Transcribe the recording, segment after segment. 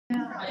Good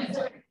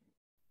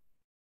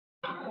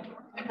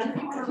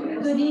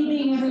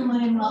evening,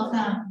 everyone, and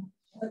welcome.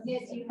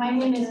 My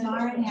name is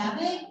Mara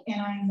Navik,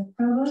 and I'm the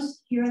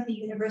provost here at the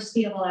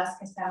University of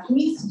Alaska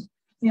Southeast.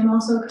 I'm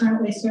also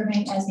currently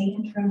serving as the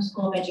interim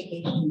School of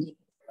Education dean.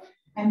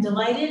 I'm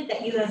delighted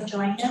that you have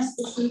joined us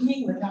this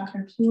evening with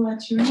Dr.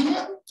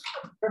 Turunen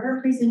for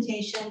her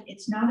presentation,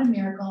 It's Not a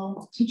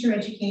Miracle, Teacher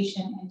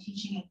Education and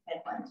Teaching in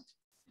Finland.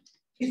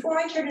 Before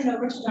I turn it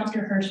over to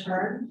Dr.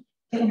 Hirschberg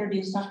to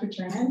introduce Dr.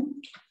 Turunen,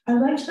 I'd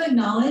like to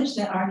acknowledge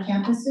that our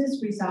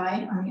campuses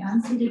reside on the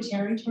unceded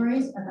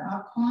territories of the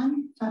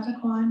Akwaan,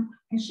 Tatakwaan,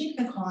 and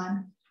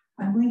Shikakwaan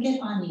on Tlingit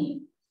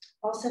Ani,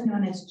 also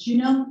known as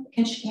Juneau,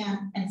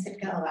 Ketchikan, and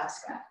Sitka,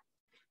 Alaska.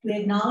 We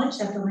acknowledge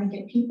that the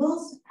Tlingit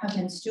peoples have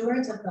been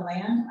stewards of the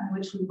land on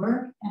which we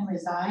work and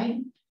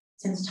reside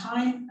since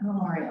time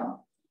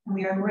immemorial, and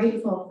we are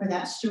grateful for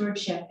that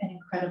stewardship and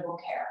incredible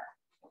care.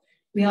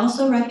 We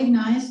also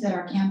recognize that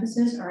our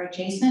campuses are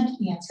adjacent to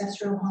the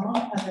ancestral home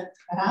of the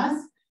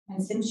Karas and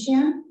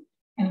Tsimshian,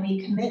 and we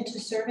commit to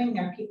serving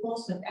their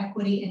peoples with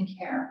equity and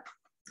care.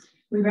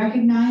 We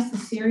recognize the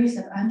series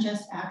of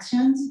unjust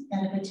actions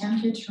that have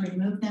attempted to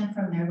remove them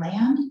from their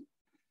land,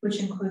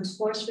 which includes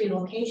forced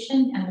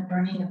relocation and the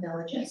burning of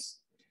villages.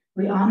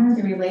 We honor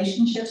the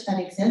relationships that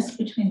exist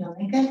between the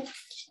Tlingit,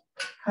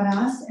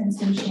 Karas, and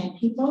Tsimshian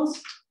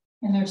peoples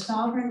and their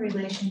sovereign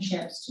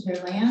relationships to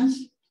their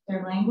lands,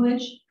 their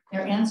language,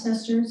 their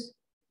ancestors,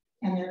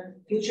 and their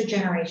future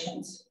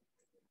generations.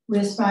 We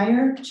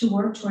aspire to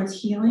work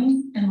towards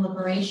healing and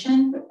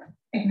liberation,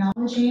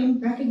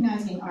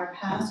 recognizing our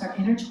paths are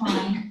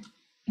intertwined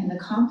in the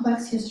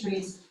complex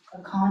histories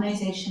of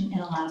colonization in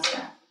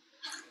Alaska.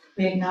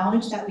 We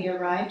acknowledge that we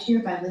arrived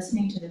here by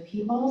listening to the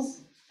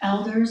peoples,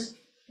 elders,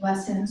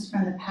 lessons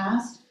from the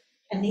past,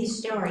 and these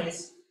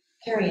stories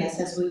carry us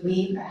as we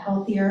weave a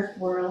healthier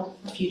world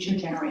for future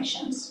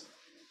generations.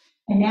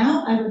 And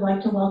now I would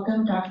like to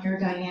welcome Dr.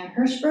 Diane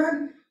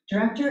Hirschberg,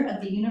 Director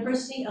of the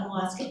University of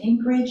Alaska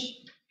Anchorage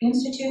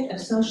Institute of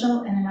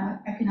Social and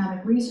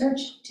Economic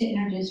Research, to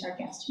introduce our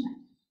guest tonight.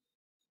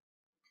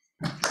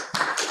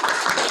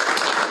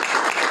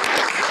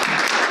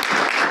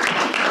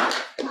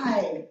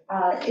 Hi,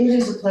 it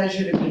is a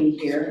pleasure to be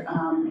here.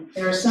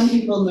 There are some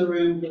people in the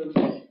room who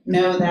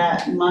know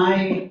that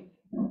my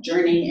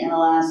journey in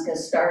Alaska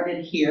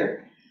started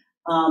here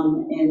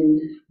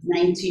in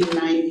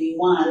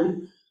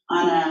 1991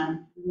 on a,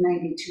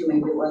 92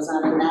 maybe it was,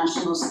 on a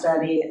national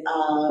study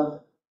of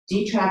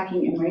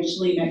detracking in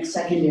racially mixed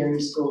secondary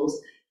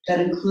schools that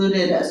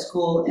included a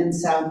school in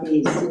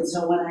Southeast. And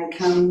so when I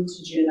come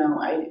to Juneau,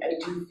 I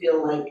do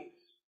feel like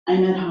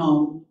I'm at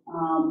home.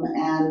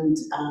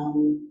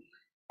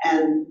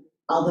 And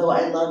although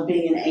I love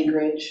being in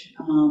Anchorage,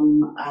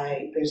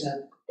 there's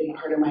a big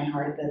part of my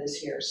heart that is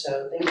here.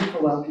 So thank you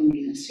for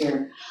welcoming us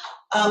here.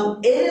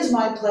 It is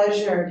my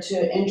pleasure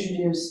to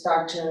introduce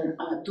Dr.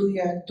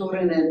 Tuija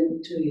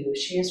Turunen to you.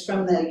 She is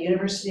from the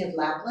University of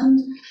Lapland,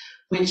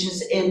 which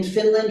is in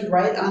Finland,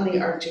 right on the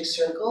Arctic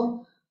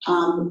Circle.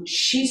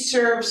 She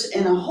serves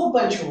in a whole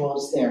bunch of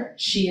roles there.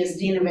 She is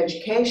Dean of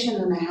Education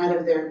and the head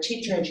of their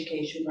teacher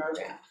education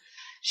program.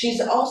 She's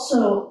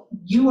also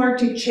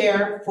UArctic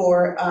Chair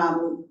for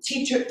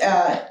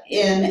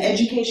in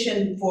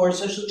Education for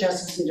Social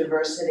Justice and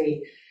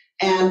Diversity.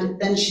 And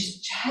then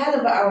she's head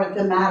of our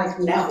thematic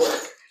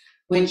network,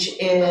 which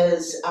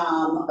is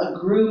a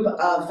group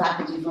of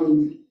faculty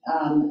from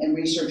and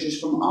researchers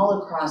from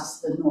all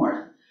across the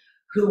North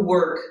who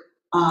work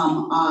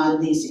on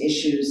these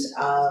issues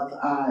of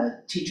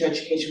teacher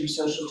education for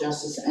social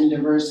justice and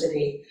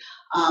diversity.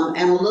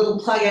 And a little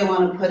plug I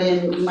want to put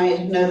in, you might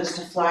have noticed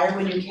a flyer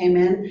when you came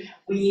in.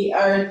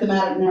 Our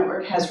thematic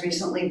network has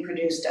recently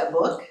produced a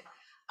book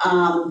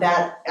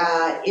that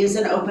is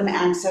an open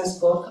access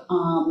book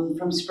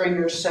from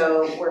Springer,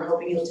 so we're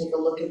hoping you'll take a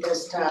look at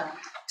this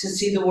to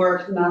see the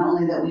work not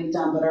only that we've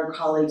done, but our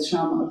colleagues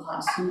from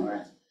across the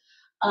North.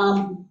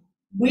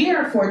 We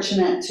are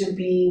fortunate to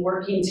be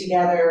working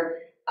together,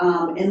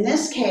 in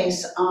this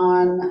case,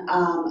 on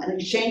an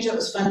exchange that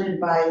was funded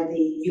by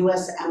the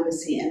US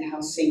Embassy in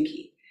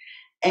Helsinki.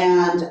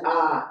 And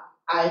I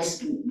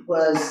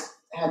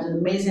had an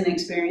amazing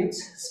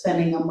experience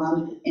spending a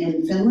month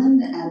in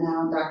Finland, and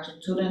now Dr.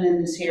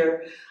 Turunen is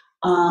here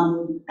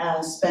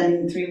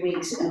spending 3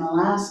 weeks in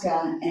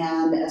Alaska,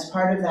 and as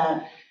part of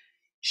that,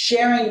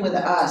 sharing with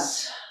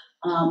us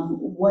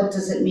what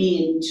does it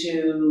mean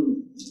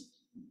to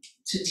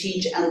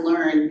teach and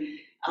learn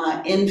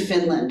in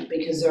Finland,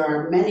 because there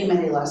are many,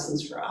 many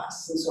lessons for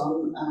us. And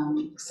so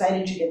I'm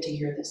excited you get to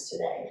hear this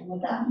today. And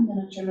with that, I'm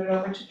going to turn it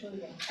over to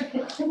Tuija.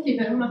 Okay, thank you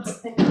very much.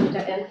 Thank you,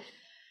 Diane.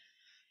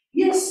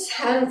 Yes,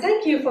 and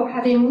thank you for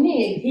having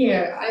me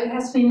here. It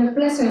has been a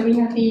pleasure. We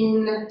have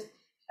been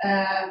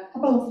a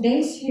couple of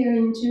days here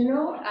in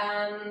Juneau,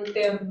 and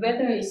the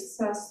weather is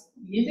just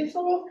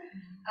beautiful,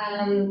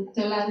 and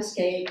the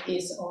landscape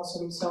is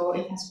awesome. So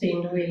it has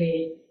been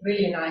really,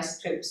 really nice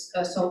trips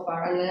so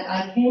far. And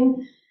I came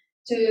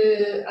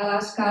to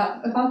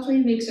Alaska about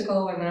 3 weeks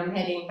ago, and I'm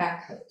heading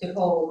back to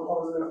home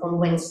on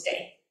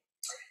Wednesday.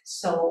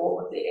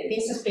 So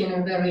this has been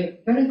a very,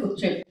 very good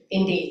trip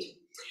indeed.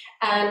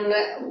 And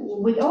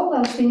with all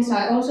those things,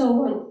 I also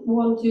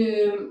want to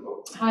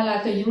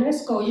highlight the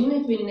UNESCO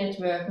UniTwin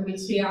network,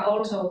 which we are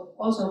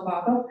also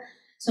part of.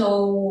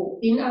 So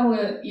in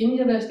our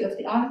University of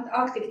the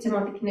Arctic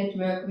thematic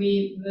network,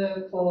 we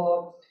work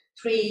for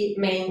 3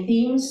 main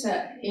themes: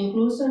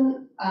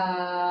 inclusion,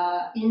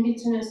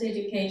 indigenous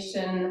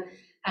education,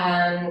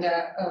 and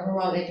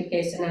rural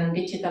education, and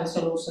digital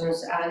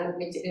solutions and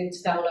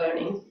digital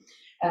learning.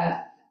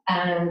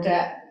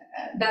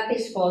 That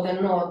is for the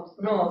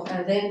north,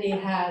 and then we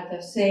have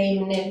the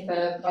same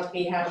network, but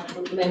we have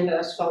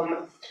members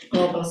from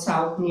Global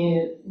South,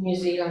 New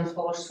Zealand,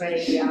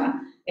 Australia,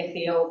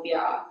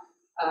 Ethiopia,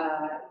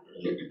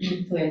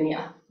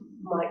 Lithuania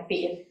might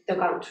be the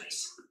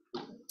countries.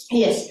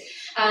 Yes,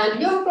 and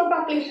you have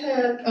probably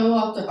heard a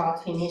lot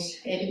about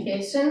Finnish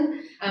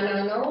education, and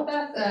I know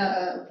that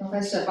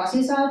Professor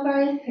Pasi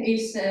Salberg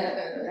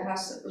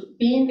has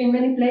been in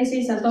many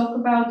places and talked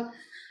about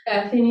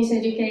Finnish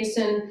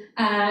education,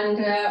 and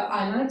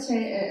I might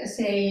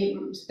say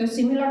the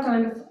similar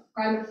kind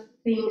of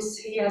things.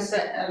 He has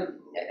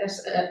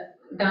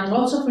done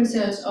lots of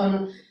research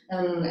on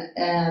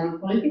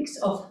politics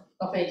of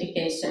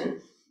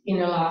education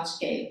in a large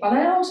scale. But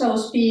I also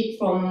speak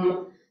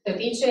from the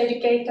teacher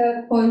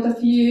educator point of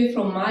view,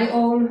 from my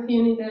own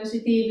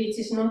university, which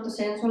is not a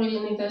central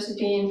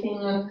university in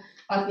Finland,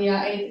 but we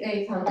are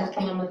 800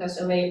 kilometers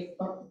away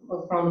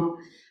from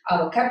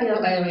our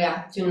capital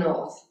area to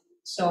north.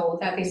 So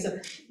that is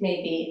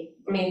maybe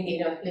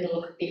a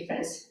little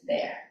difference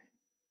there.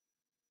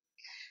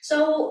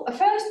 So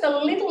first,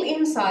 a little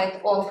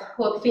insight of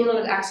what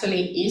Finland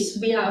actually is.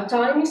 We are a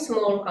tiny,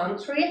 small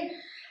country,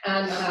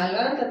 and I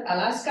learned that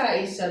Alaska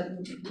is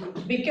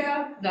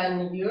bigger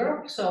than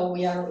Europe, so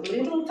we are a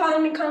little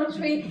tiny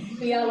country.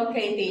 We are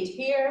located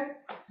here,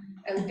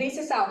 and this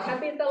is our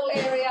capital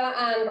area,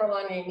 and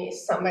Rovaniemi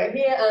is somewhere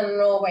here, and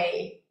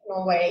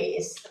Norway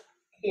is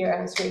here,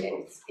 and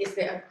Sweden is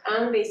there.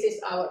 And this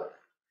is our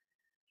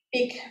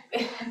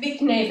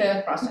big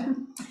neighbor, Russia.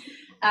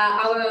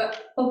 Our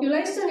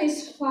population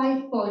is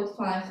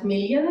 5.5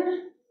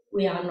 million.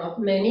 We are not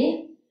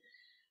many.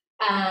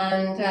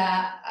 And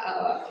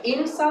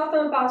in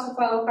southern parts of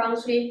our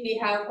country, we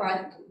have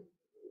quite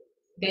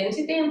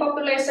density in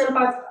population,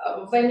 but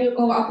when you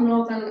go up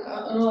north,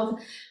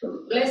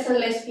 less and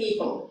less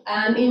people.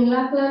 And in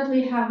Lapland,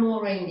 we have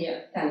more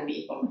reindeer than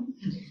people.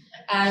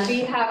 And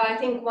we have, I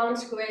think, 1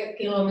 square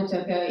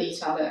kilometer per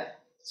each other.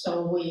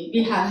 So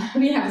we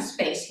have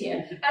space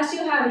here, as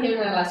you have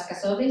here in Alaska.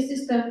 So this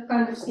is the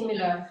kind of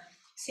similar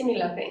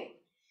thing.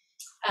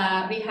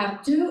 We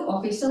have 2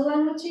 official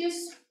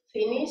languages,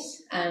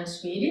 Finnish and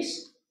Swedish.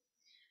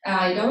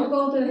 I don't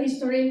go to the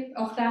history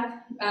of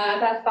that,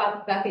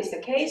 but that is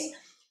the case.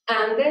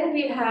 And then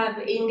we have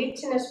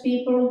indigenous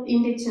people,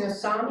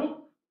 indigenous Sami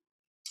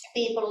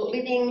people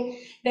living.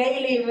 They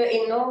live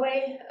in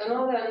Norway,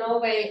 northern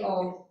Norway,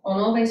 or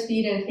Norway,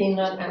 Sweden,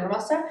 Finland, and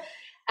Russia.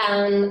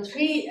 And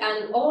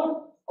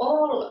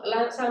all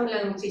Sami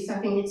languages, I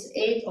think it's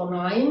 8 or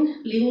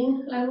 9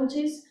 living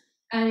languages.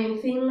 And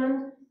in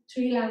Finland,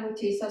 3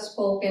 languages are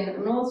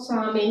spoken: North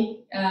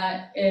Sami,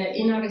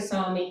 Inari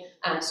Sami,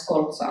 and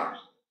Skolt Sami.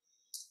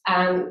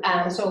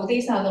 And so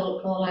these are the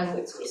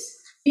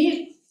languages.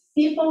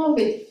 People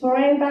with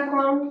foreign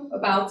background,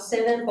 about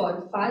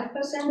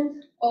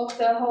 7.5% of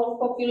the whole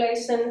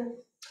population,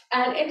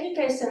 and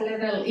education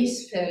level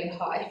is fairly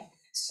high.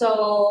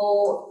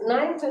 So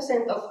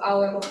 9% of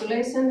our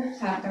population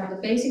have done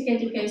the basic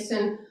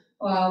education,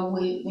 from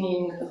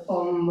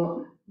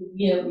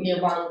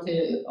year 1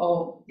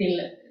 till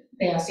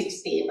they are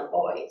 16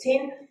 or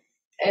 18.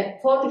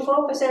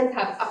 44%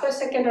 have upper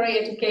secondary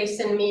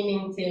education,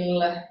 meaning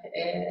till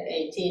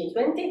 18,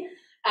 20,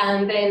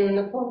 and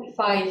then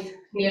 45,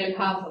 nearly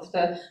half of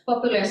the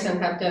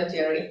population have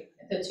tertiary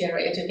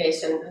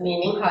education,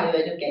 meaning higher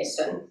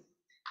education,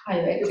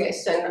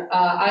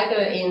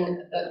 either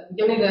in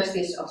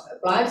universities of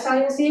applied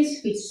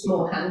sciences, which is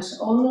more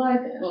hands-on,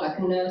 like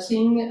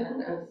nursing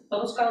and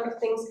those kind of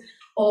things,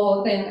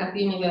 or then at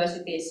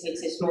universities,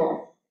 which is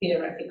more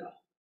theoretical.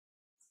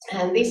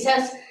 And this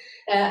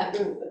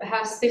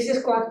this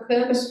is quite a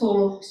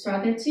purposeful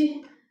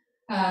strategy,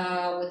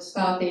 which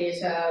started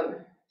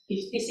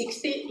 50,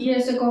 60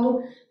 years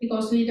ago,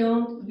 because we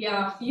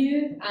are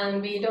few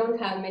and we don't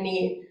have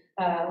many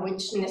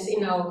richness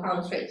in our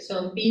country.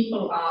 So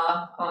people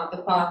are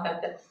the part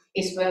that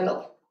is worth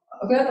of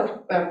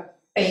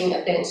paying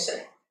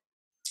attention.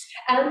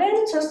 And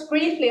then just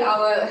briefly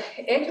our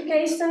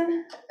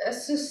education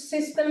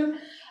system.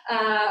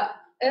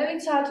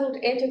 Early childhood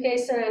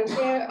education, and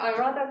here I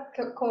rather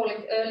call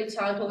it early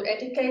childhood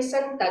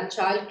education than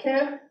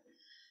childcare,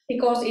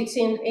 because it's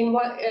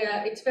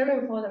very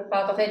important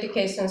part of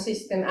education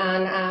system,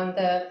 and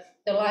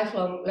the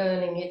lifelong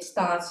learning, it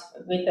starts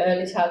with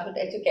early childhood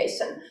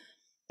education.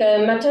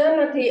 The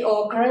maternity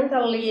or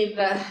parental leave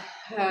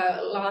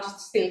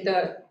lasts till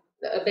the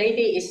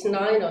baby is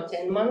 9 or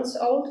 10 months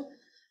old,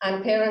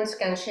 and parents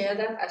can share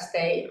that as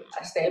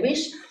they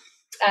wish.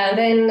 And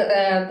then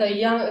the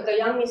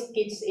youngest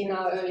kids in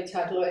our early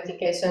childhood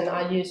education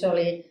are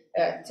usually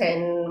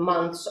 10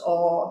 months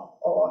or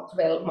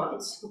 12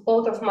 months.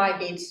 Both of my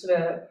kids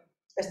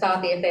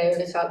started their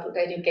early childhood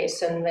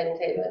education when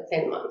they were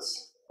 10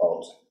 months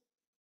old.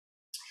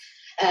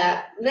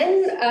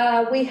 Then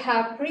we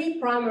have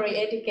pre-primary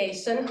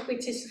education,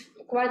 which is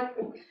quite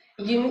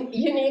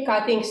unique.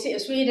 I think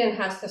Sweden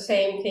has the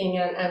same thing,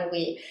 and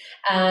we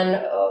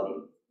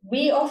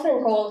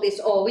often call this,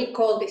 or we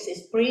call this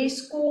is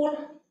preschool,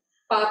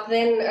 but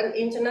then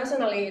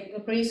internationally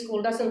the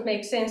preschool doesn't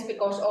make sense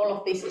because all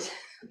of this is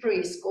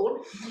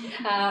preschool.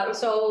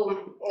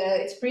 So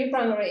it's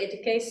pre-primary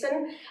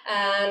education,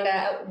 and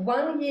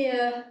 1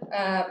 year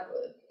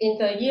in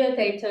the year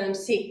they turn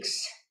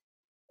 6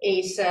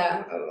 is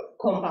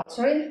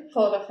compulsory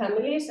for the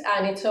families,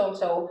 and it's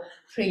also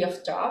free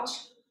of charge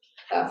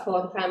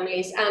for the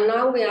families. And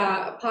now we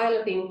are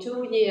piloting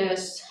 2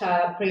 years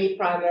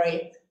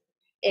pre-primary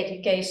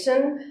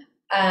education,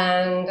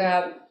 and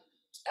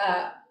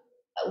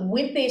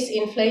with this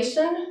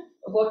inflation,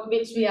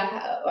 which we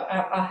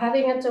are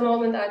having at the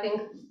moment, I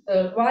think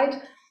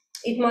worldwide,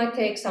 it might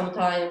take some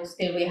time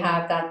still we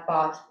have that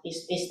part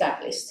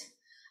established.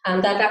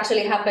 And that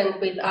actually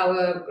happened with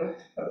our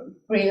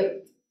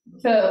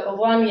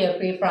 1 year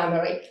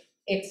pre-primary.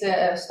 It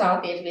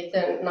started with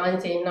the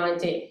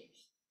 1990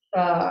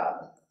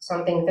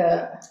 something.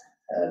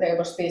 There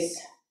was this,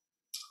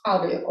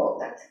 how do you call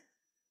that?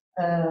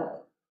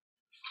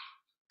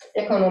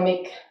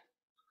 Economic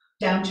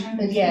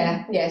downturn.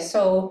 Yeah.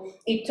 So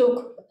it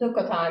took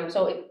a time.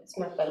 So it's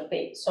not very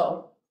big.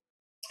 So,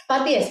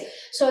 but yes.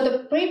 So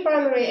the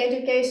pre-primary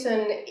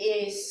education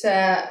is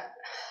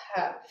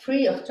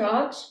free of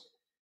charge,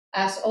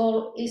 as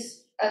all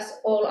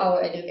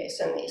our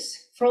education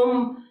is,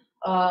 from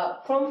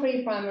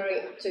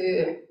pre-primary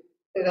to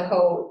the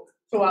whole,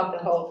 throughout the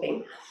whole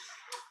thing,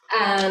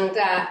 and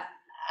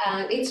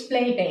it's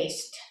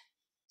play-based.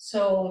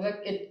 So the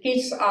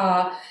kids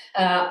are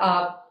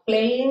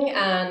playing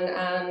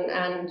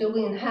and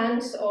doing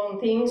hands-on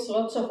things,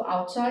 lots of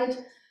outside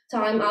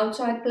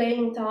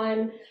playing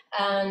time,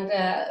 and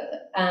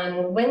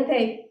when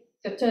the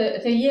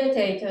year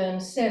they turn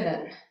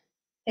 7,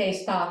 they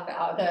start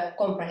the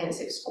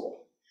comprehensive school.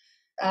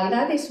 And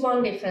that is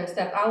one difference,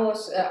 that our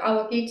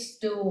kids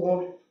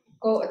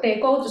they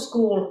go to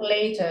school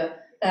later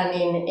than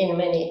in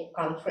many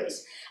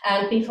countries.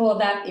 And before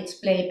that, it's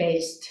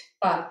play-based,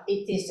 but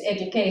it is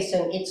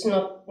education. It's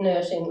not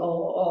nursing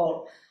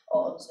or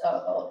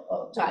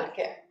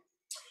childcare.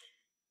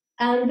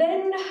 And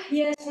then,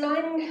 yes,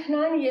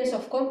 9 years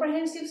of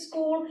comprehensive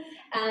school,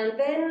 and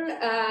then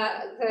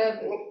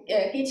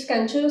the kids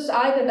can choose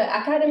either the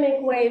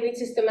academic way, which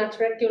is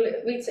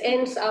which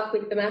ends up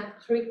with the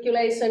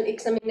matriculation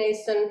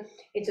examination.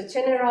 It's a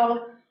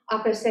general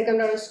upper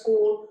secondary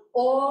school,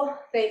 or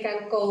they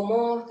can go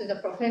more to the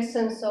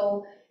profession,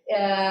 so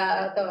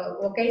the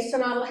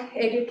vocational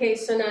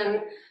education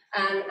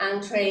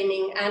and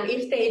training. And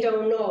if they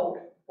don't know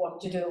what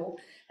to do,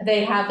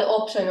 they have the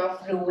option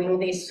of doing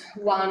this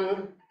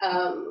 1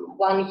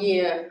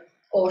 year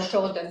or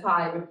shorter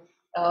time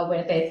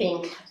where they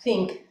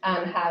think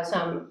and have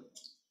some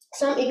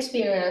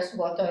experience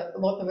what the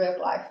work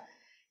life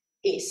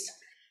is.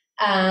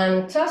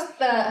 And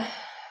just a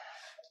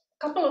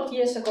couple of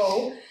years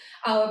ago,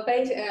 our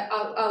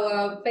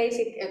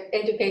basic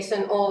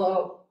education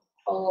or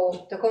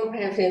the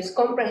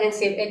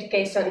comprehensive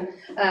education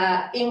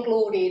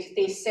included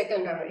this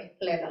secondary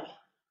level.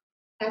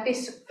 That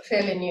is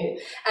fairly new,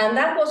 and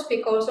that was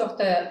because of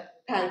the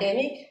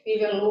pandemic.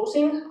 We were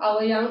losing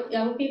our young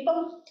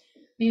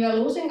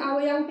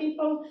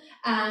people.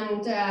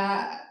 And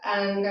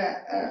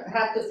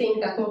had to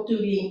think that what do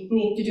we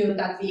need to do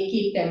that we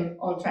keep them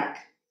on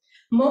track.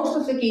 Most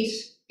of the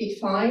kids did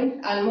fine,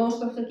 and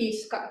most of the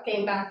kids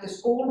came back to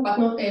school, but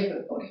not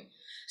everybody.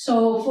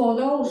 So for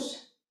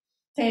those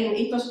 10,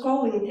 it was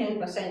growing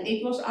 10%.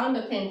 It was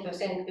under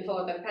 10%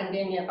 before the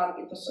pandemic, but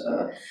it was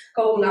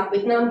going up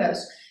with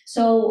numbers.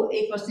 So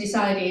it was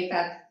decided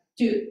that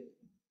to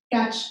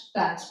catch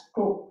that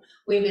group,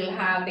 we will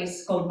have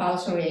this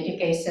compulsory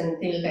education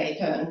till they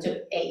turn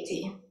to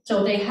 18.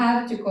 So they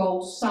have to go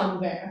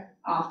somewhere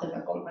after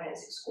the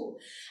comprehensive school.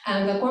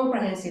 And the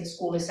comprehensive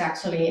school is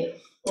actually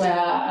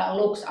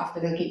looks after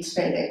the kids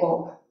where they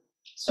go.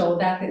 So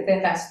that is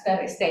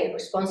their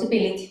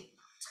responsibility.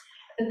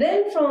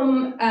 Then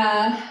from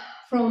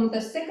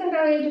the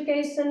secondary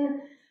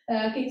education,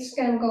 kids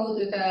can go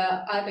to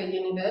either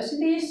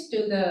universities,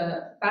 to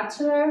the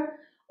bachelor,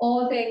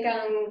 or they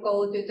can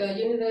go to the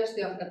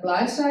University of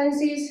Applied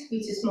Sciences,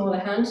 which is more a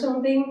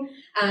hands-on thing,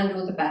 and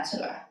do the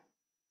bachelor.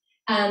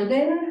 And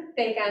then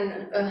they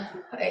can,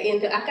 in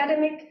the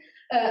academic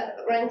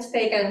ranks,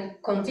 they can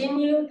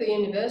continue the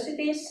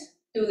universities,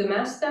 do the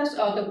masters,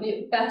 or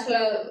the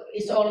bachelor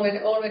is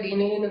already in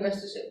the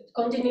university,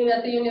 continue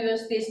at the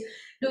universities,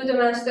 do the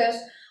masters,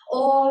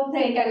 or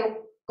they can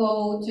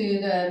go to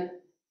the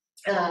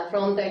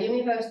from the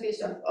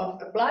universities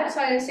of applied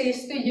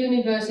sciences to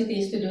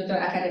universities to do the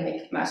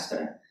academic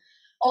master.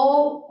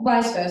 or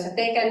vice versa.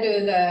 They can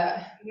do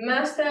the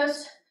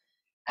master's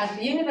at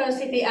the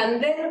university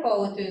and then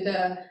go to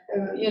the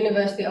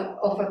University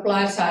of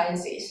Applied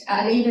Sciences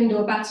and even do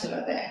a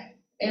bachelor there.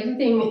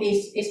 Everything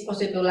is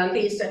possible, and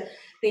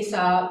these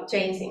are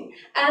changing.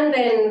 And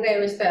then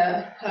there is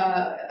the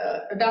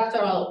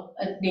doctoral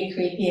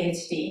degree,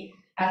 PhD,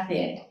 at the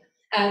end.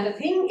 And the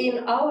thing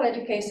in our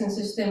education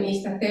system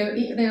is that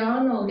there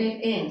are no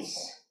dead ends.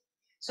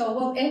 So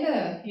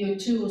whatever you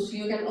choose,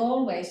 you can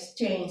always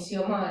change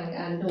your mind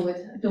and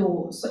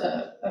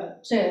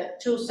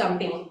choose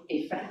something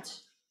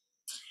different.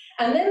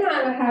 And then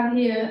I have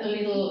here a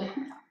little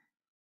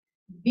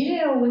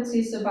video which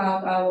is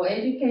about our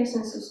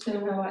education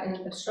system now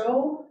in the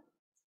show.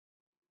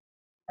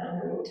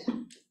 And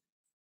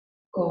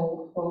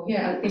go here,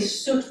 and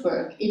this should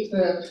work. It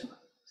worked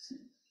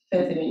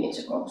 30 minutes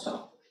ago,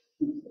 so.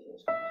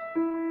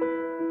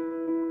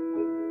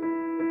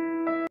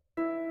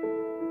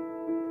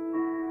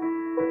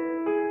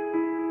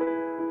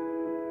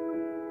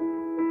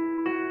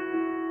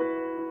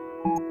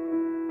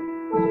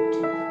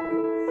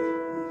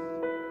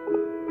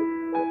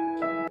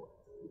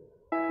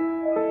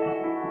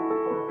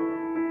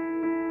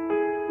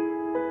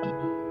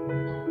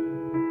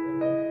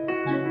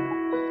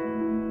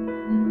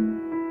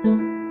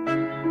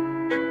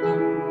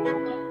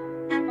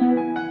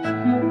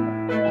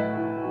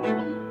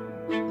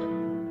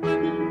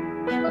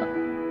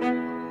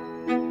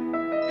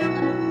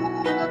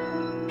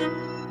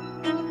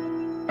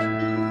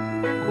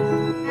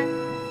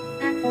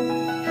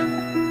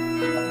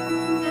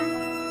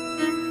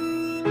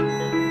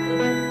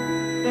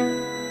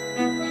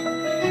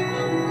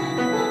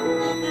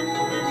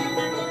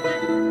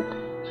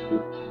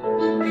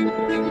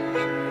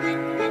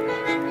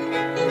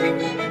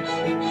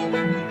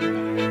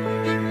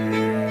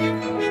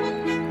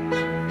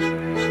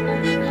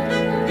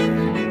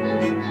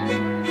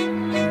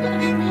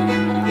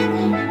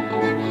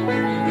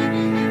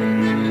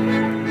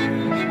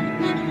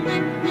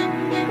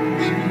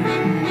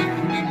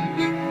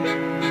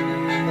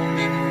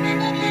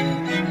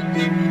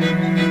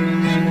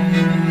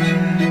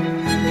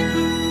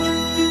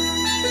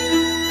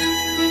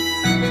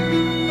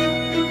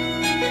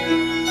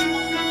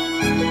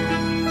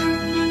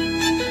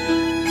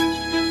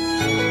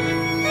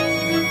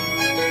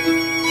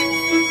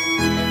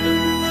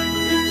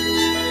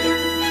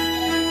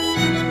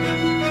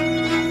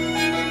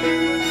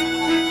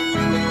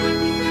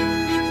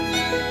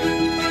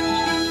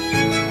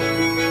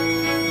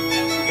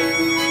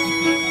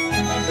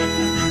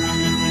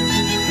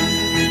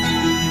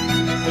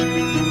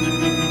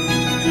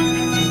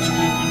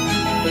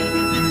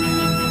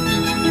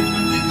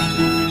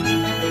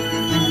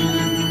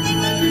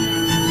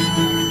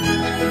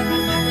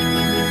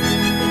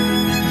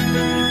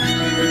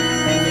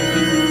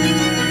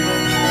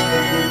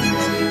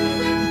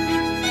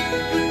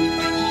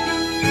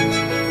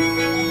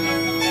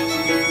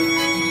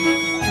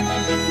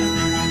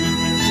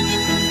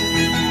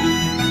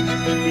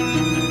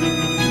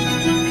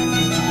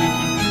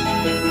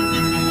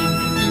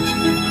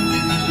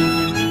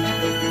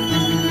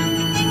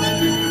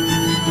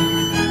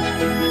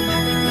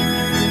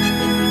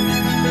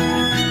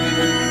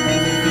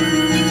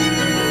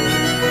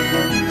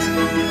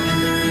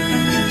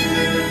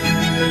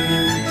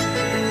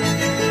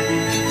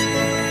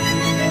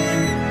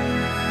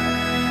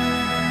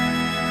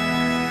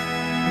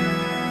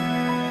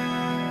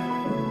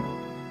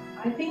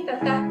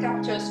 That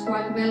captures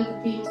quite well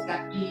the things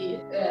that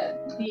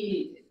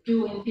we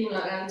do in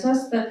Finland. And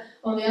just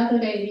on the other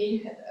day,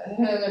 we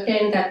heard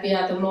again that we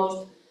are the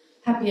most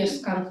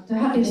happiest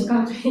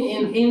country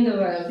in the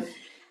world.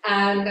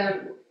 And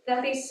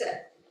that is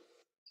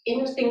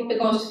interesting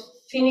because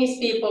Finnish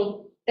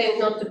people tend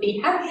not to be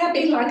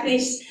happy like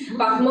this,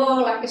 but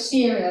more like a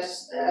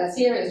serious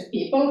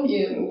people.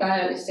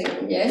 Diane is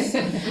saying yes.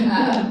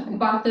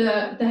 But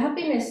the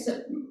happiness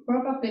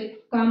probably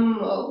come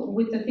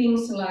with the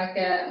things like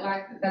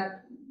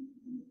that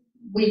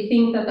we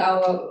think that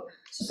our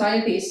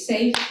society is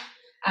safe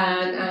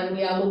and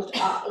we are looked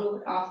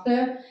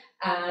after,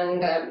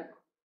 and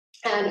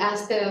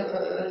as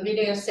the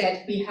video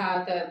said, we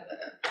have the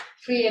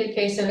free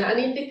education, and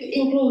it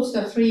includes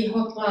the free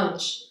hot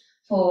lunch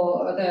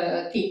for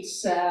the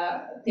kids to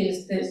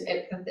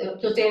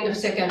the end of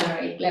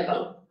secondary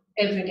level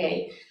every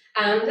day.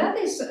 And that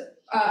is,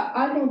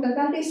 I think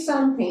that is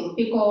something,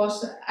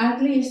 because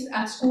at least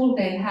at school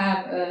they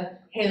have a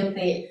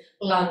healthy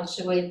lunch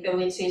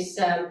which is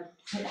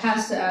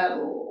has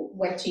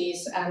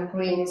veggies and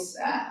greens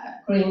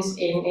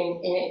in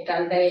it,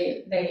 and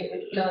they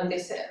learn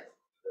this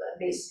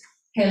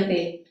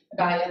healthy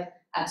diet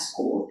at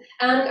school.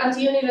 And at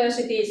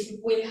universities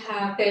we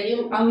have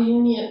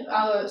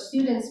our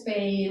students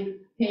pay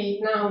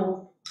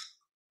now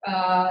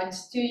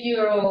it's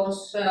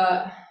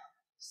 €2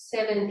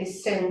 70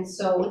 cents,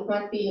 so it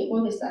might be,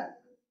 what is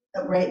that?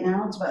 Right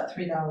now it's about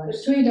 $3.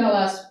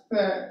 $3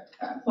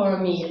 for a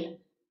meal,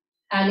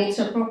 and it's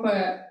a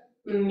proper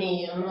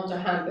meal, not a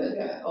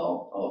hamburger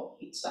or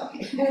pizza.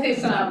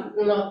 It's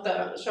not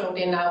shown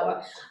in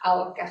our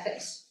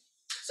cafes.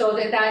 So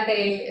that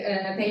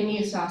their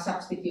meals are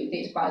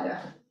substituted by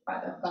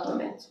the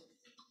government.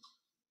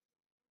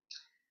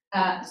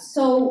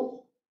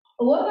 So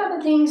what are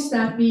the things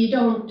that we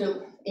don't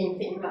do in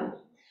Finland?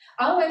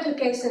 Our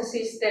education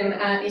system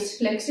is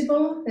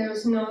flexible, there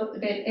is no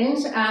dead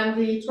ends, and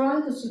we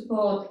try to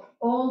support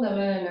all the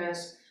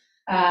learners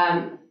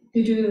to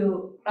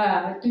do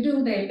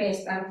their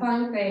best and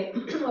find their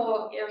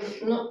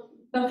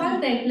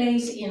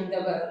place in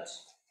the world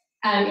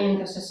and in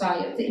the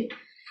society.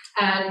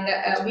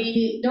 And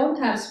we don't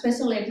have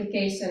special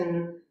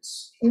education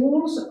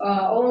schools,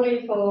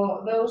 only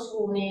for those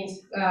who need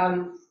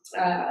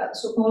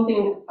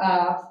supporting,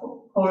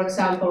 for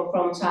example,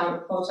 from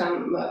some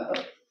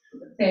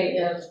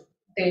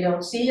they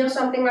don't see or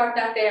something like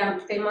that.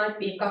 They might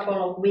be a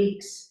couple of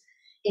weeks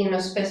in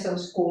a special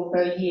school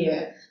per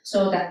year,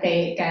 so that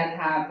they can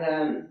have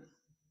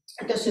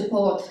the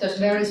support, the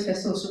very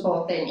special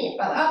support they need.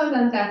 But other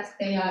than that,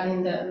 they are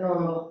in the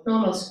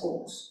normal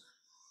schools.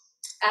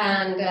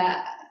 And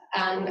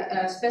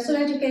special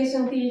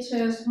education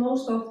teachers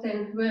most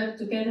often work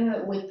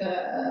together with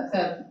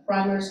the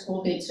primary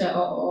school teacher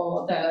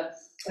or the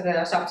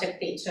subject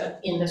teacher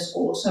in the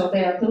school. So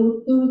there are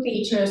two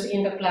teachers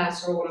in the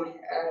classroom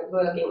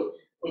working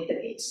with the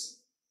kids.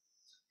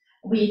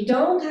 We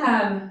don't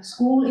have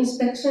school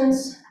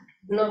inspections,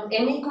 not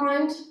any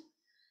kind.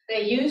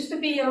 They used to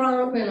be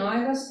around when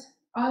I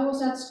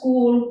was at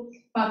school,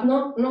 but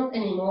not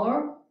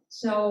anymore.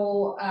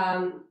 So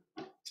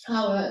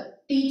our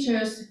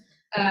teachers,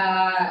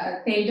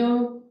 they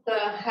don't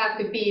have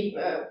to be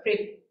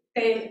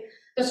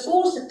the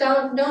schools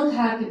don't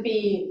have to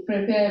be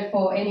prepared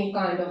for any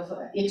kind of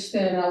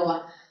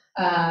external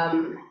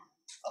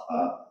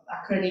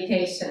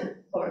accreditation,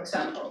 for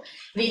example.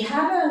 We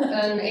have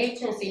an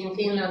agency in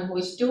Finland who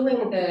is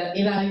doing the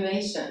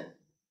evaluation,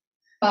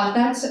 but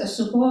that's a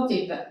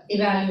supportive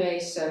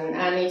evaluation,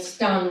 and it's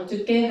done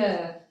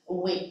together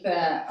with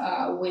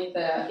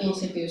the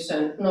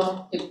institution,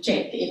 not to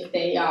check if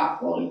they are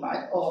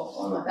qualified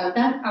or not. And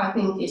that, I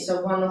think, is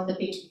one of the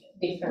big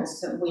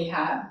differences we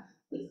have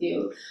with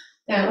you.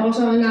 And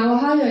also in our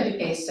higher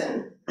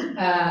education,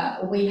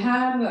 we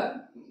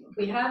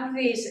have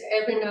these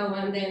every now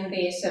and then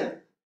these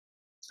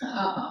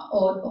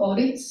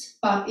audits,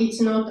 but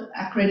it's not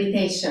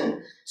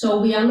accreditation. So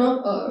we are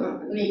not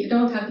we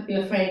don't have to be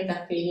afraid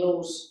that we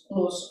lose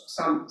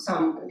some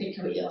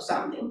degree or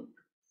something.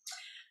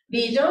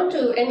 We don't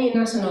do any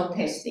national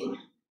testing,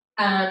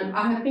 and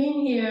I have been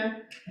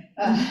here.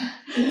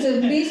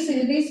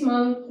 This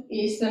month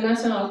is the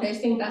national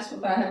testing. That's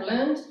what I have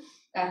learned.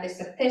 That is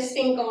the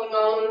testing going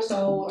on.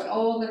 So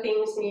all the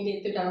things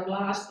needed to done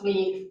last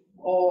week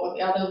or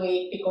the other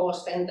week,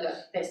 because then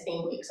the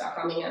testing weeks are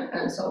coming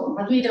and so on.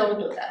 But we don't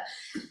do that.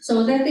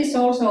 So that is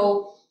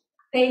also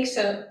takes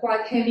a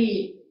quite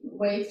heavy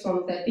weight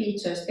from the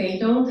teachers. They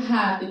don't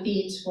have to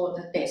teach for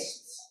the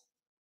tests.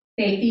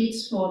 They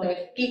teach for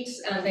the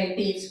kids, and they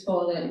teach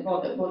for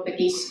what the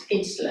kids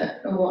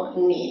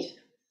need.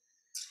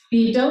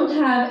 We don't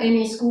have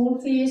any school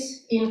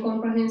fees in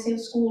comprehensive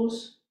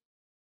schools.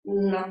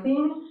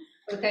 Nothing.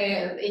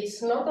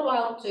 It's not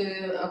allowed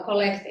to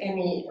collect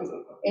any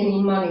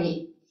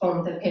money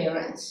from the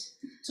parents.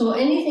 So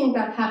anything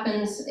that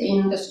happens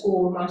in the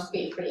school must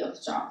be free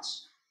of charge.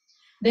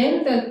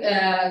 Then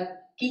the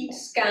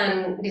kids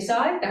can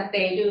decide that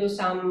they do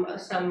some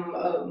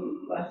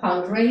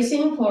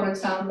fundraising, for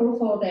example,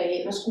 for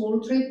the school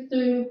trip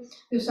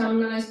to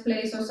some nice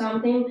place or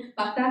something.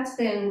 But that's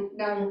then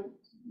done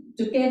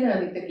together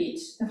with the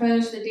kids.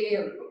 First, they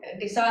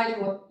decide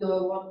what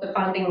the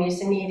funding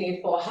is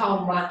needed for,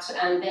 how much,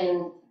 and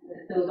then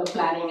do the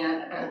planning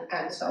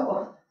and so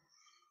on.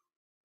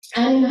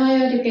 And in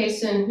higher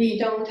education, we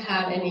don't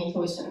have any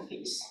tuition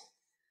fees,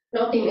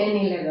 not in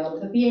any level.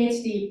 The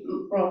PhD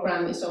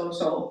program is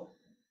also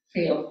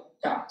free of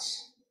charge.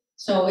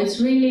 So it's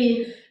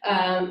really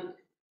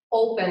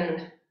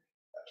open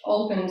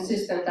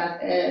system that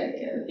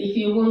if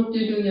you want to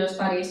do your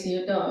studies,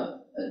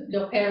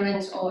 your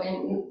parents or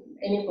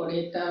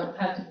anybody don't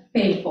have to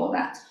pay for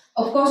that.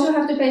 Of course, you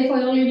have to pay for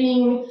your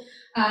living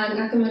and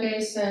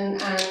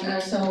accommodation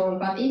and so on,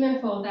 but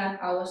even for that,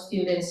 our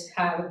students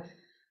have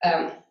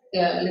a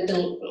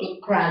little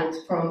grant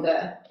from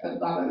the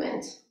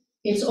government.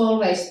 It's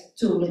always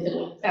too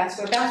little. That's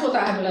what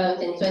I have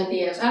learned in 20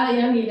 years. I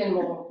am even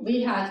more.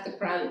 We had the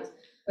grant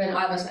when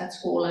I was at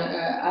school and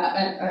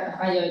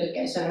higher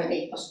education, and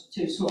it was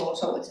too small.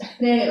 So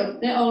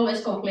they're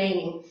always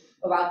complaining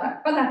about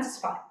that, but that's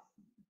fine.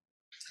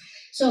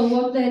 So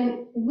what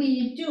then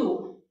we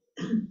do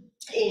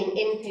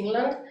in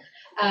Finland?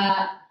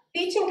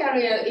 Teaching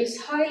career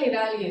is highly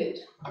valued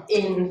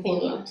in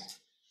Finland.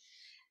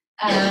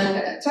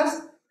 And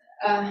just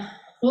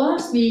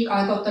last week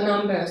I got the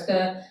numbers.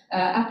 The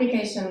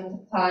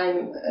application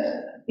time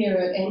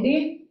period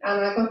ended,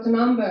 and I got the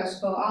numbers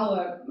for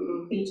our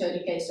teacher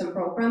education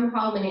program,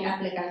 how many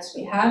applicants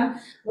we have.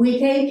 We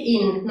take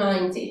in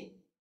 90.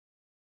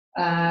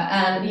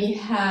 and we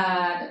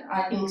had,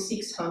 I think,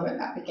 600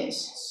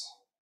 applications.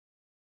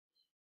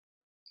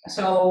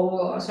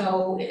 So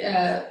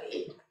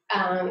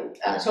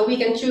we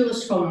can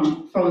choose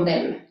from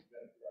them.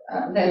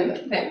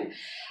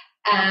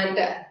 And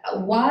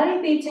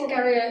why teaching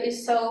career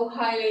is so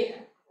highly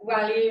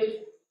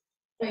valued,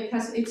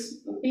 it's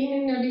been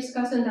in a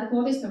discussion that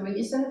what is the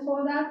reason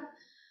for that.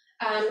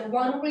 And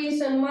one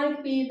reason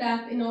might be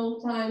that in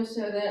old times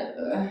there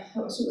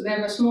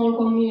were small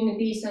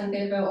communities and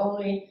there were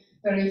only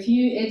very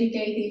few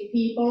educated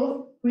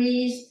people,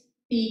 priest,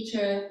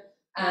 teacher,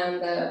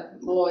 and a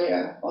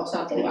lawyer or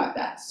something like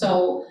that.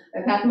 So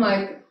that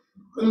might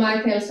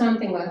tell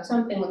something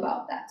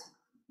about that.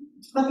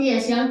 But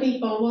yes, young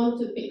people want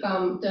to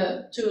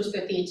choose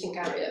the teaching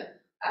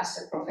career as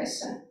a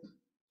profession.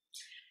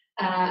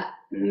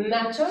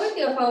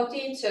 Majority of our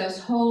teachers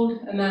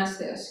hold a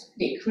master's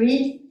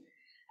degree,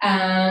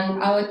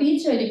 and our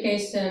teacher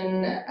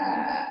education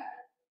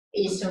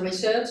is a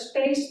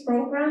research-based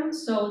program.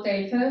 So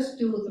they first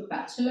do the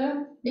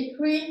bachelor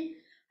degree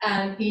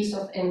and piece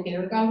of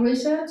empirical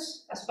research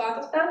as part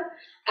of that,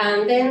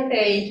 and then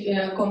they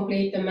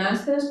complete the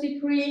master's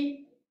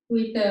degree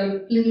with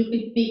a little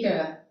bit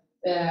bigger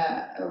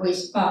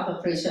part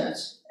of research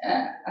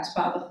as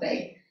part of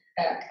their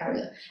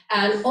career.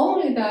 And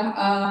only the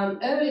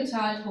early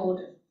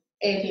childhood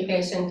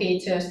education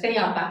teachers, they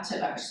are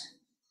bachelors.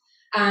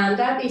 And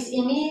that is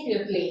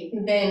immediately,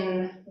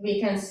 then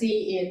we can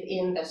see it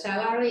in the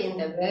salary, in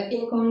the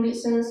working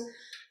conditions,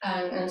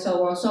 and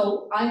so on.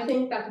 So I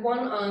think that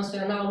one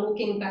answer, now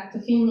looking back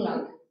to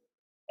Finland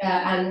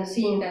and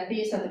seeing that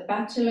these are the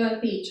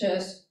bachelor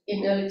teachers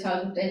in early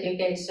childhood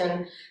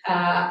education,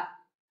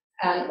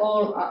 and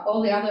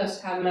all the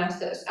others have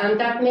masters, and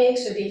that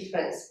makes a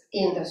difference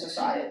in the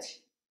society.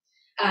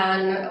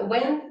 And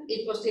when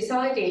it was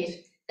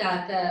decided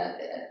that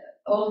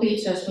all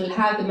teachers will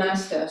have the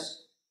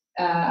masters,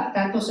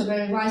 that was a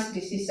very wise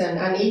decision,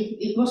 and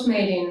it was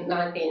made in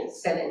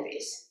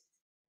 1970s.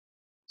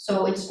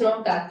 So it's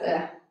not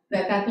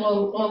that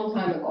long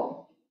time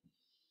ago.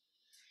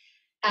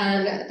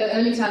 And the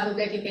early childhood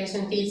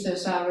education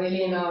teachers are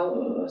really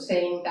now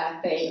saying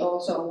that they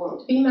also want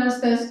to be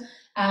masters.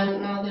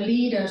 And now the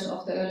leaders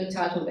of the early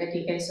childhood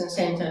education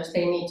centers,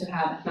 they need to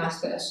have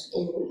masters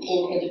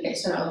in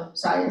educational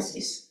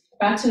sciences.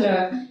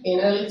 Bachelor in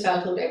early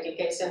childhood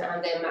education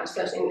and then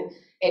masters in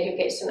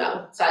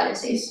educational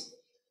sciences.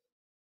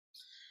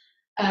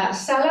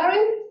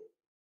 Salary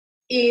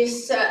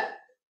is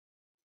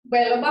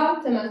well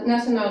above the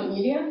national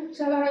median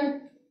salary.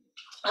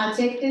 I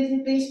checked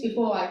this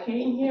before I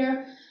came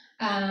here,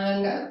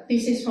 and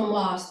this is from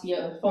last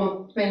year,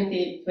 from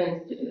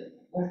 2022,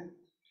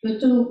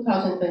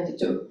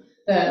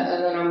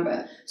 the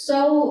number.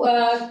 So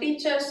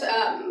teachers,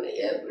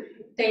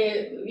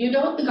 you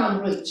don't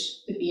become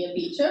rich to be a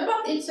teacher,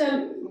 but it's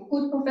a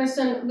good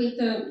profession with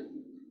a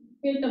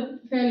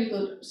fairly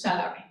good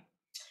salary.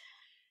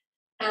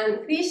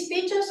 And these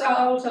teachers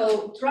are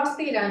also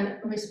trusted and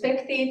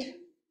respected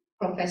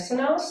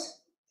professionals.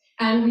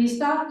 And we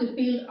start to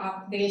build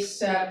up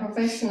this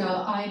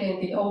professional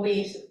identity, or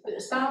we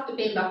start to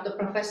build up the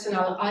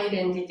professional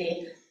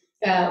identity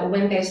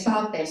when they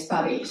start their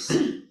studies.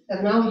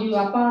 And now you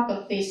are part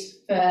of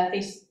this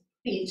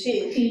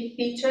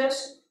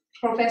teachers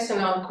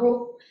professional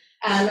group,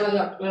 and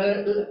now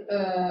you're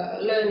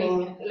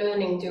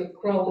learning to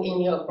grow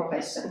in your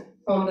profession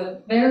from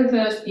the very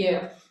first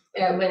year.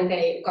 When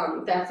they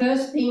come, the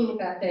first thing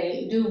that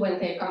they do when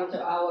they come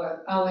to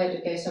our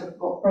education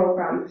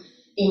program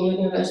in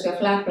University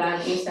of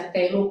Lapland is that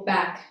they look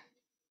back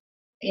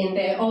in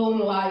their own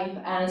life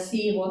and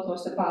see what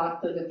was the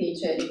path to the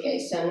teacher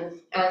education,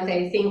 and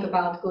they think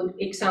about good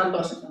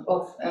examples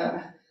of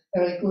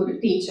very good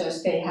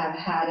teachers they have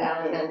had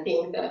and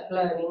think the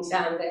learnings,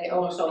 and they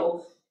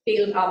also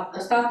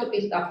start to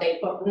build up their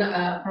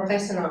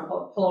professional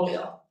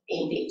portfolio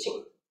in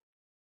teaching.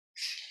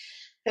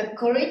 The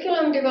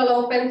curriculum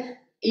development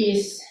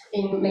is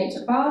in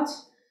major part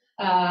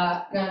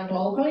done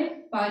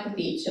locally by the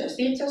teachers.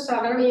 Teachers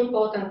are a very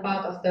important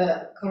part of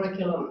the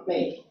curriculum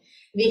making.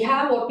 We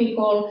have what we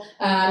call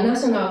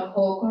national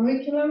core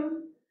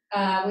curriculum,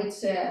 which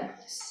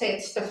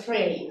sets the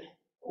frame,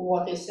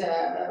 what is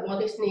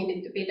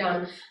needed to be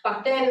done.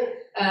 But then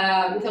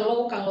the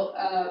local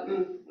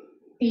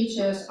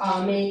teachers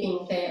are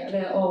making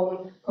their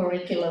own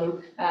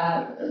curriculum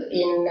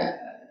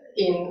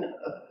in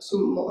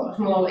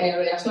small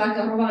areas, like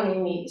a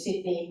Rovaniemi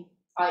city.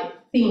 I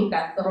think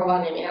that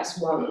Rovaniemi has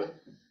one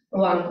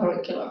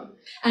curriculum.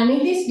 And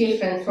it is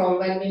different from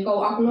when we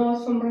go up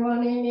north from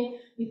Rovaniemi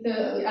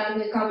and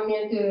we come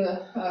near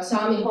to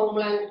Sami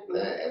homeland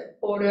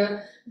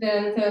border,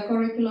 then the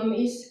curriculum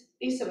is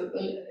a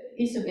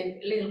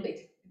little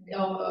bit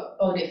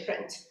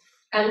different.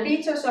 And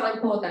teachers are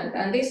important,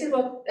 and this is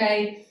what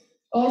I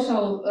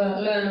also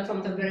learned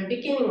from the very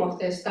beginning of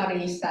the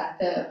studies, that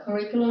the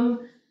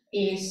curriculum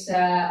is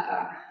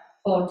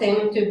for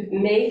them to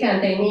make,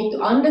 and they need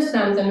to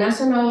understand the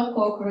national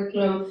core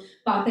curriculum,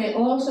 but they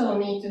also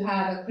need to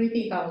have a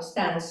critical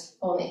stance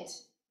on it.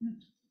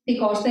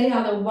 because they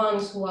are the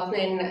ones who are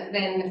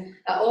then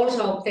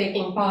also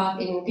taking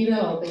part in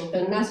developing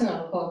the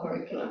national core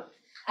curriculum.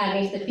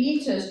 And if the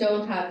teachers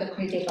don't have the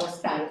critical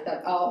stand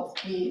that, oh,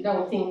 we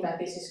don't think that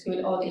this is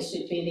good, or this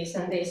should be this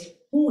and this,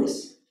 who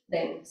is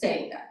then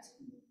saying that?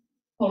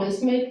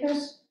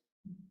 Policymakers,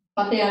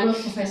 but they are not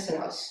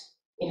professionals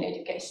in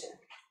education.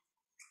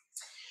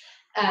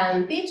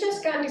 And teachers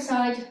can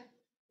decide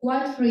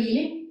quite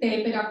freely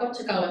their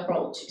pedagogical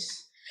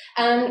approaches,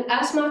 and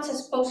as much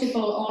as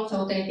possible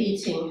also their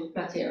teaching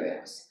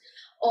materials.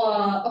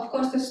 Of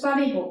course, the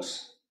study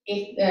books,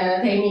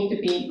 they need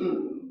to be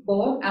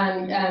bought,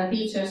 and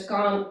teachers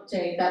can't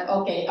say that,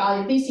 okay,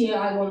 this year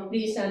I want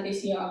this and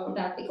this year I want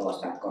that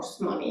because that costs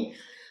money.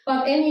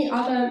 But any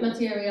other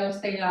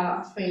materials they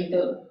are free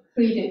to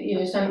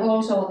use, and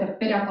also the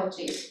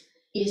pedagogies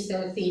is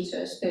the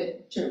teachers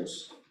to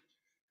choose.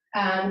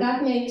 And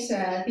that makes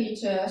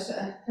teachers,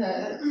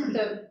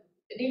 the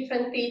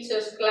different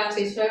teachers'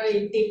 classes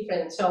very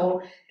different.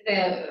 So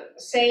the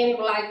same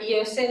like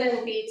year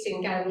 7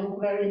 teaching can look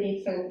very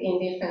different in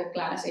different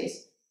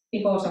classes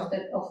because of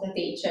the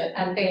teacher,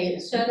 and they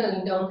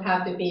certainly don't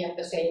have to be at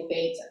the same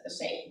page at the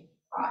same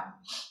time.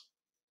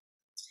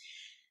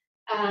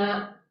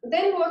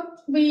 Then what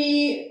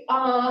we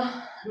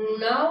are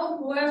now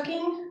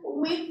working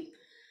with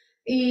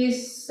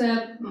is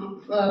a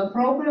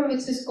program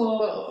which is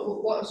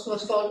called,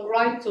 was called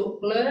Right to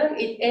Learn.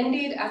 It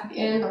ended at the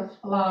end of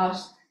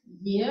last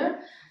year.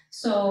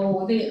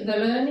 So the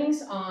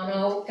learnings are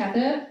now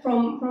gathered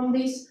from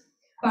this,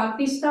 but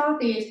this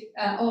started,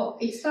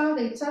 it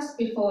started just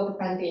before the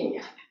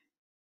pandemic.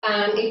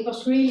 And it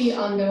was really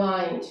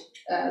underlined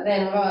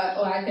then,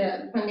 like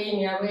the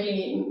pandemic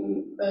really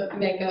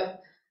make a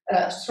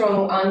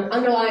strong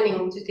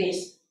underlining to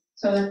this.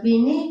 So that we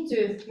need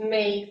to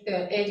make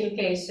the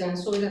education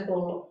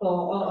suitable for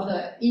all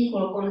the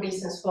equal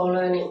conditions for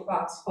learning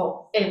paths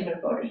for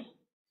everybody.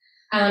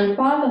 And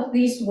part of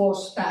this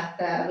was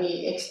that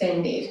we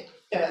extended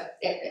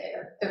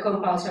the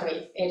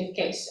compulsory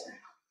education.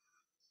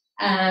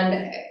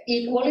 And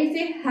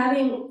equality,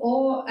 having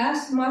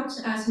as much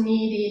as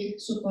needed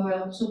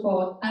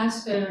support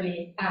as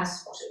early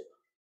as possible.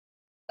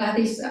 That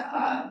is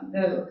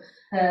a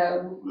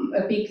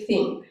big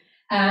thing.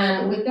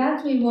 And with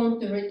that, we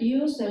want to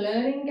reduce the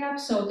learning gap,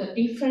 so the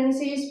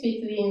differences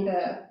between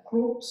the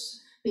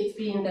groups,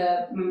 between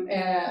the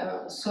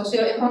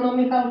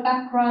socio-economical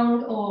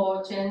background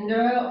or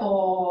gender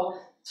or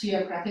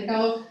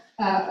geographical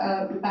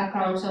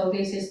background. So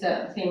this is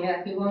the thing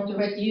that we want to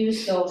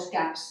reduce those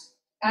gaps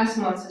as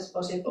much as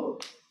possible.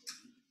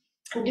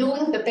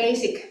 Doing the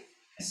basic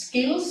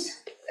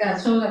skills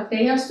so that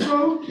they are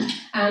strong.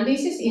 And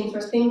this is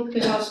interesting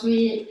because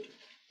we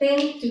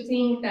tend to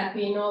think that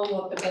we know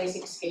what the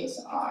basic skills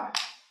are.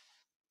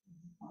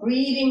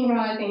 Reading,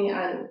 writing,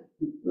 and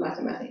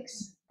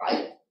mathematics,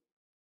 right?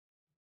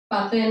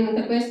 But then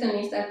the question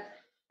is that,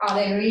 are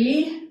they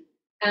really?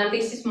 And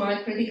this is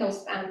my critical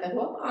stand, that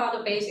what are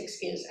the basic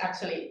skills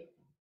actually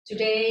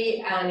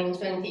today and in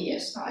 20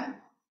 years' time?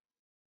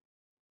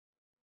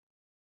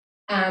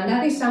 And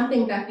that is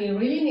something that we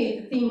really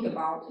need to think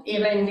about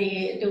when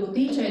we do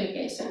teacher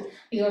education,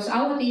 because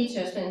our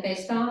teachers, when they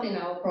start in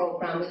our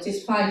program, which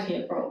is a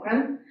 5-year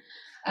program,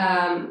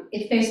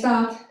 if they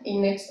start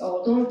in next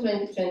autumn,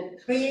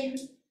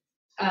 2023,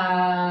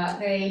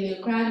 they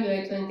will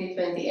graduate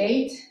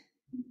 2028,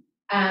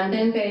 and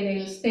then they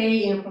will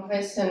stay in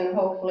profession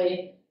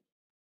hopefully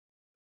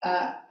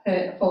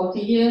 40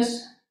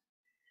 years,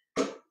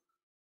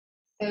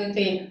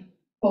 30,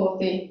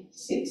 40,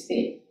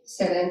 60,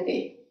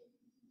 70,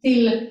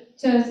 till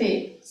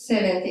 30,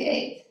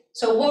 78.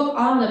 So what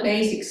are the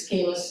basic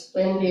skills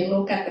when we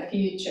look at the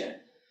future?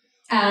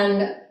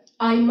 And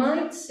I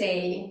might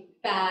say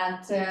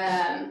that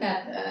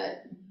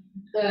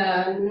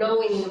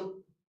knowing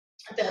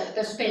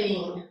the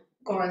spelling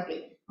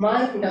correctly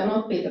might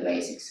not be the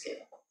basic skill.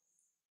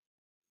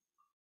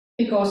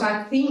 Because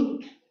I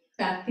think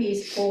that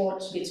these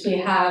codes which we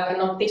have, and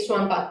not this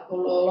one but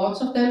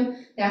lots of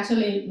them, they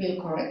actually will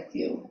correct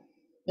you,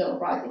 your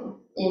writing.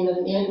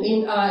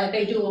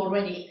 They do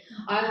already.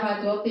 I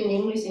write a lot in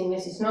English.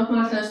 English is not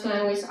my first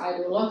language. I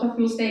do a lot of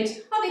mistakes,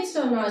 but it's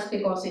so nice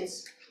because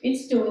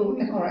it's doing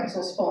the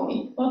corrections for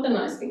me. What a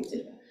nice thing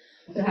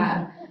to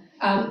have.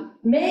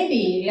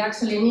 Maybe we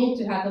actually need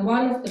to have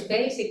one of the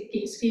basic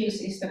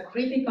skills is the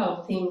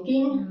critical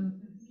thinking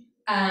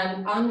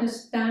and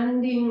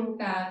understanding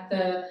that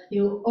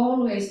you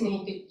always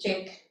need to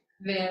check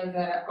where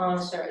the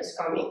answer is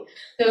coming.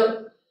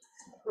 The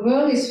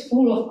world is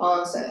full of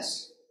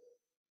answers.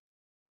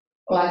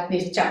 Like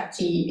this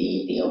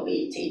ChatGPT or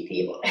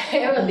BGP,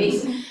 whatever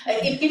this,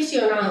 it gives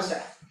you an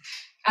answer.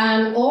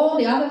 And all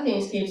the other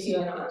things gives you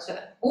an answer.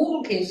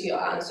 Google gives you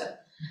an answer.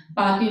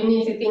 But you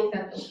need to think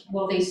that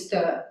what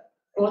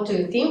do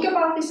you think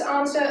about this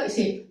answer? Is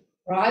it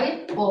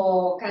right?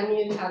 Or can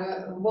you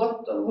have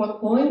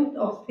what point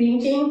of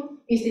thinking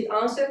is the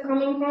answer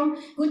coming from?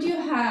 Could you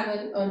have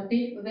a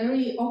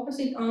very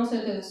opposite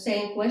answer to the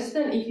same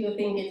question if you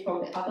think it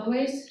from the other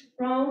ways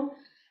round?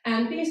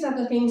 And these are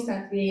the things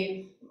that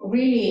we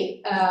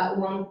really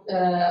want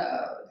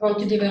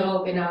to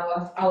develop in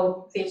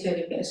our teacher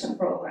education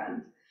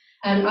program.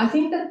 And I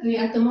think that we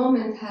at the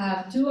moment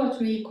have 2 or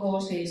 3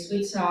 courses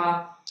which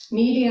are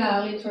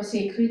media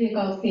literacy,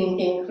 critical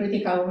thinking,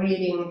 critical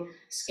reading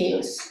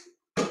skills,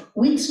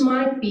 which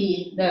might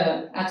be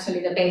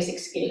actually the basic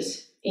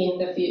skills in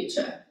the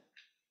future.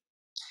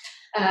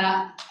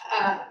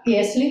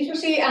 Yes,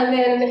 literacy, and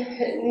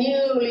then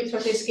new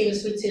literacy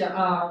skills which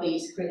are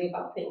these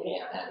critical thinking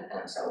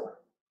and so on.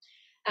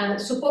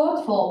 And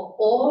support for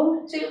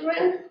all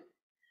children,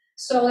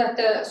 so that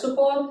the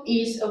support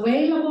is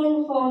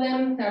available for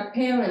them, their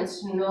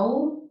parents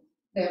know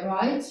their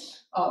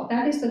rights.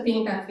 That is the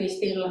thing that we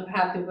still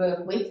have to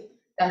work with,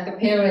 that the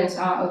parents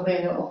are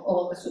aware of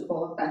all the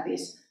support that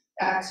is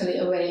actually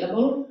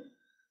available.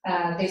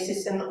 This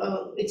is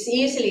it's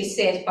easily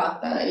said,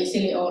 but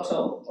easily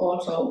also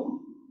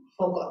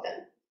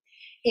forgotten.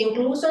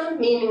 Inclusion,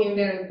 meaning in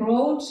very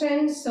broad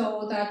sense,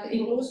 so that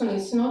inclusion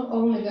is not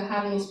only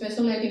having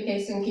special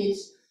education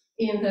kids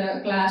in the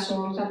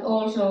classrooms, but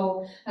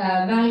also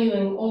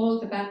valuing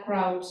all the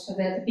backgrounds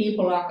that the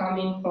people are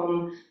coming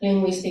from,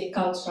 linguistic,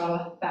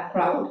 cultural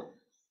background.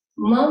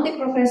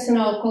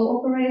 Multi-professional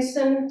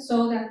cooperation,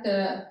 so that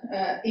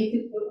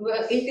it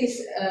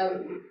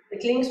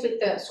links with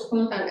the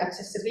support and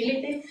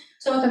accessibility,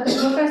 so that the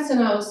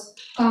professionals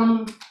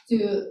come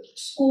to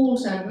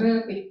schools and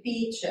work with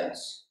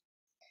teachers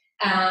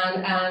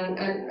and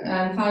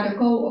find a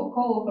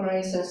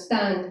cooperation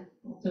stand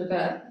to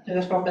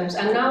the problems.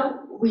 And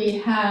now we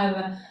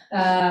have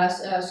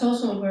a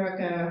social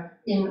worker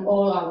in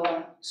all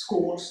our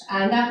schools,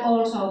 and that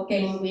also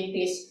came with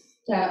this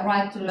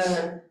Right to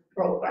Learn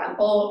program,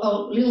 or a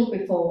little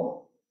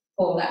before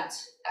that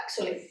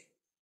actually.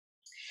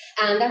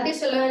 And that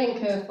is a learning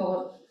curve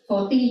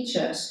for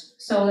teachers,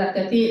 so that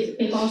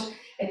because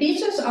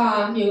teachers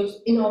are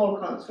used in all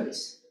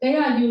countries. They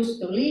are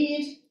used to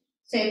lead,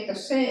 set the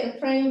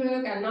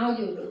framework, and now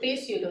you do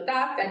this, you do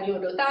that, and you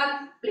do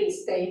that.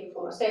 Please stay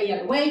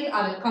and wait.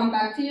 I will come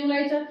back to you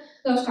later.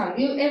 Those kind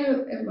of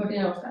everybody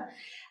knows that.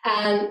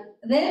 And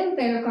then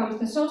there comes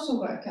the social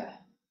worker,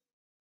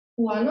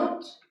 who are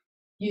not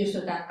used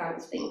to that kind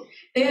of thing.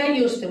 They are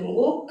used to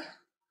look,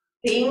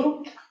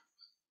 think,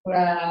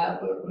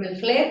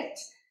 reflect,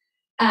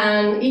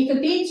 and if the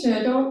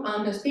teachers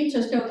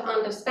don't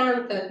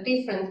understand the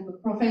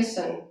different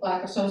profession,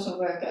 like a social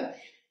worker,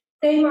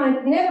 they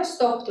might never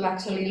stop to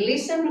actually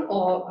listen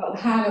or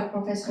have a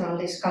professional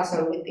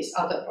discussion with this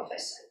other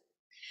profession.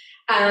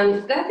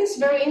 And that is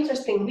very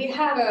interesting. We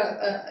have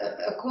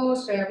a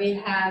course where we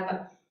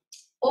have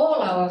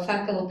all our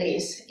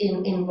faculties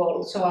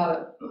involved, so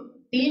our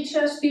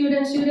teachers,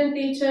 student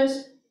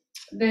teachers,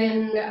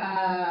 then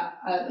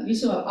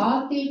visual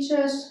art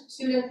teachers,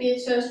 student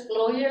teachers,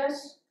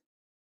 lawyers,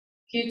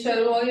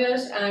 future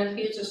lawyers, and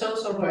future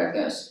social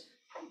workers.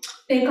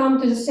 They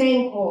come to the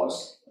same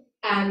course,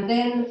 and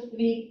then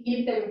we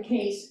give them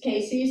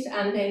cases,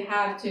 and they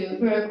have to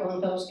work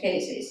on those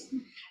cases.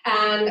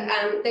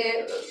 And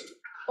they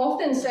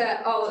often say,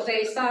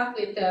 they start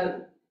with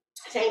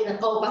saying that,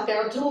 but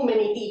there are too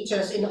many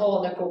teachers in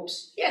all the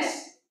groups.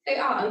 Yes, they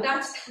are, and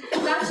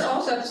that's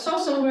also the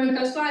social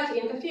workers' life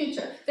in the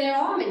future. There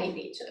are many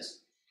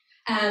teachers,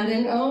 and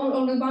then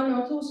only 1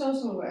 or 2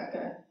 social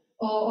workers,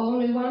 or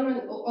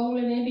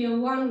only maybe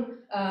one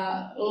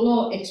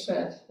law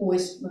expert who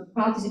is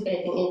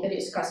participating in the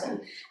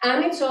discussion.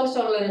 And it's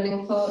also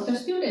learning for the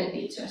student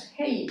teachers.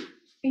 Hey,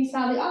 these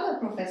are the other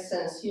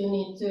professions you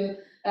need to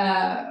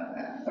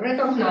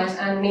recognize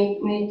and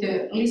need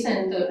to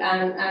listen to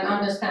and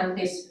understand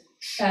this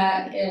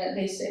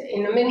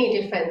in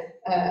many different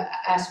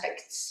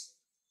aspects.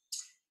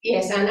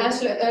 Yes, and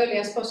as early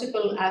as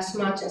possible, as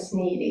much as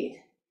needed.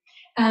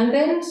 And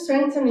then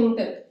strengthening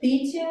the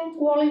teaching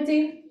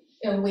quality.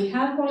 We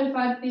have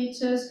qualified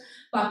teachers,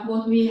 but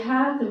what we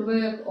have to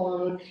work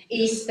on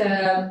is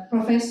the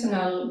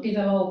professional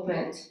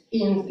development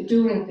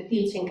during the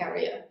teaching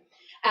career.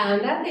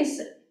 And that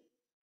is,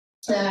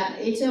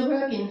 it's a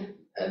work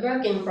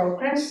in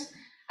progress.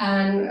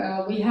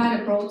 And we had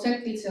a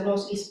project which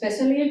was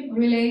especially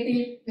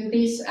related to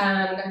this,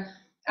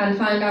 and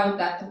find out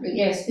that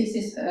yes, this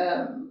is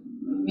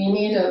we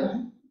need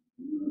a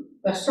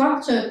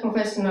structured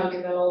professional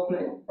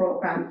development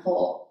program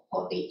for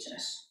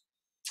teachers.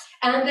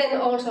 And then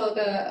also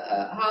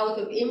how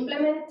to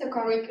implement the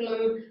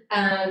curriculum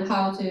and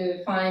how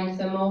to find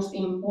the most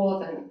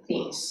important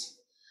things.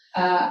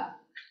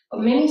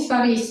 Many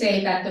studies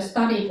say that the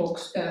study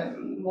books,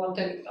 what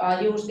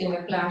are used in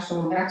the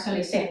classroom,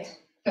 actually set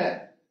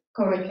the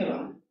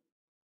curriculum.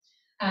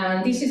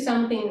 And this is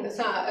a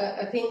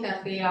thing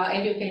that we are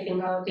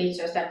educating our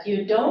teachers, that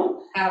you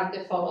don't have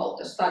to follow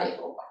the study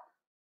book.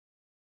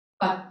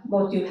 But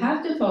what you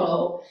have to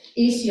follow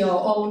is your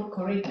own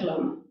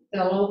curriculum,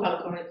 the local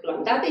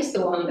curriculum. That is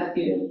the one that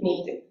you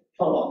need to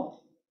follow,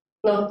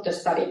 not the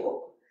study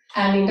book.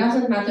 And it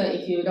doesn't matter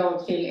if you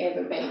don't fill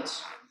every page.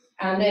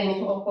 And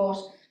then, of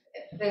course,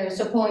 there is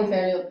a point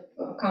where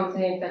you come to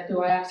think that,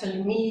 do I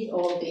actually need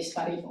all these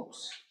study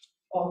books?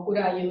 Or could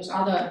I use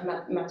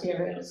other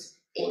materials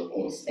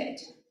instead.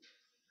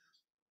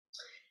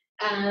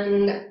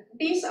 And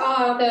these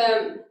are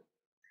the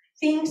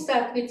things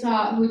that which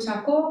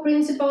are core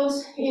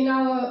principles in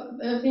our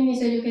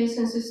Finnish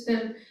education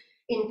system.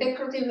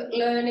 Integrative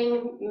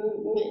learning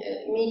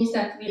means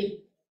that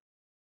we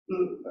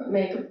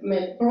make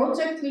a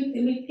project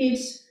with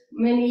kids,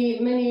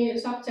 many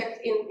subjects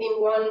in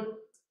one.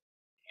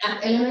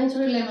 At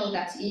elementary level,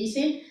 that's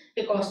easy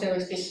because there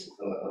is this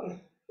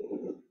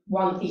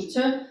one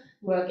teacher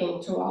working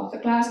throughout the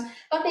class.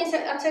 But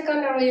at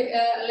secondary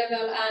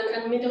level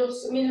and middle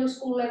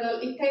school level,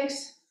 it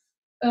takes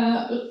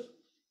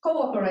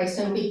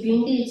cooperation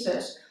between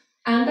teachers.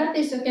 And that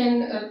is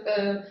again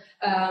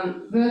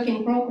work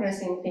in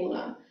progress in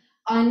Finland.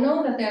 I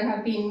know that there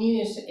have been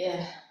news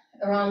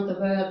around the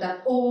world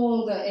that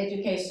all the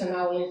education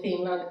now in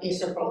Finland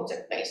is a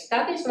project-based.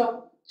 That is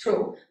not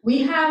true.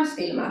 We have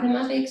still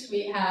mathematics,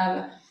 we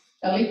have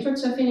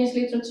literature, Finnish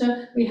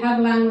literature, we have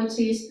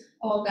languages,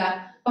 all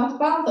that, but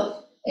part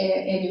of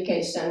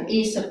education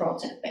is a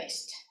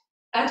project-based.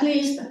 At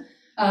least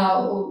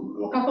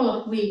a couple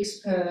of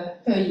weeks per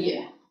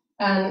year.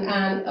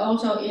 And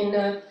also in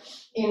the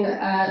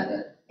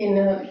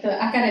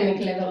academic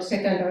level,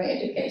 secondary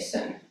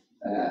education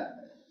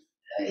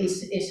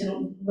is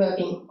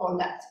working on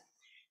that.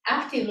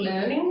 Active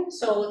learning,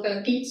 so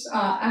the kids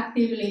are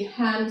actively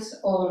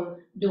hands-on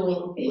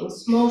doing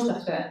things most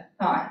of the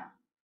time.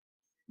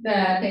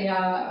 They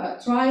are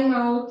trying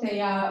out, they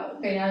are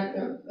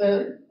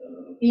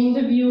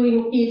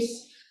interviewing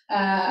kids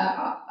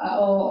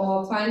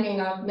or finding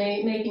out,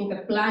 making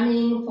the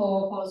planning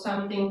for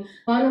something.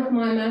 One of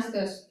my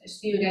master's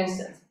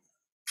students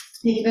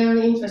did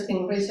very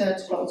interesting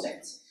research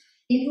projects.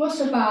 It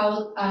was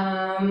about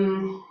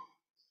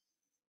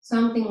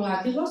something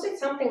like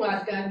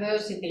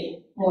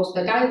diversity, was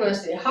the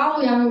diversity, how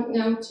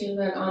young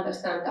children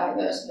understand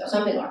diversity or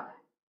something like that.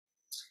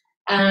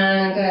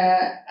 And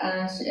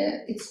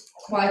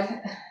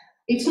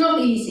it's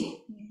not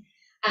easy.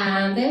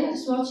 And then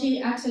what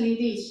she actually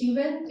did, she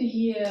went to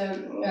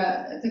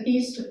the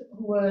kids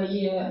who were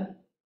year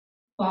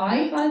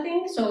 5, I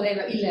think, so they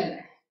were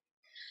 11.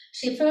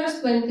 She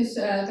first went to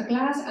the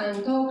class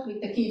and talked with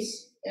the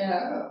kids.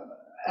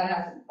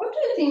 What do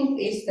you think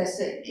is this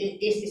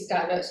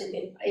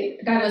diversity?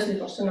 Diversity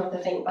was not a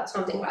thing, but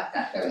something like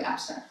that, very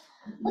abstract.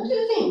 What do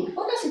you think?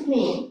 What does it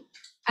mean?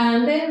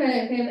 And they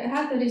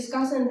had the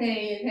discussion,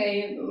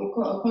 they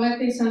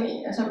collected some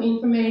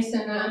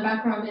information and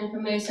background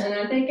information,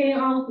 and they came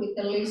out with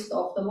the list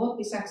of what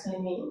this actually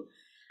means.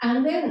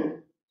 And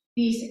then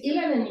these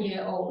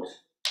 11-year-old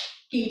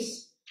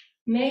kids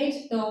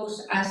made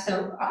those as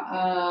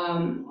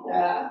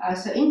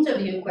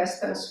interview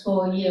questions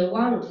for year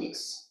 1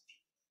 kids,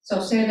 so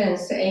 7-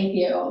 to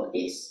 8-year-old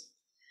kids.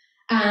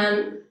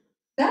 And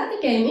that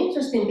became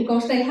interesting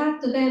because they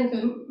had to then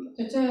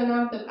to turn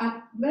out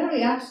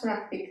very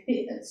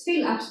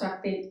still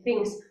abstracted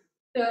things,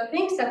 the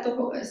things that the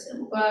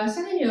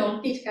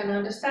 7-year-old kids can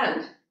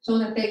understand, so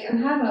that they can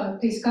have a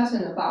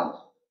discussion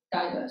about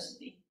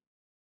diversity.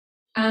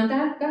 And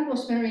that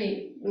was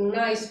very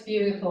nice,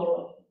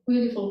 beautiful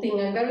thing,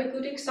 and very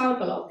good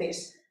example of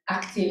this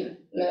active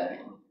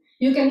learning.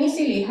 You can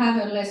easily have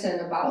a lesson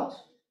about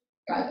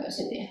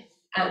diversity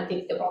and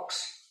tick the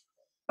box.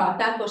 But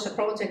that was a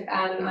project,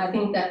 and I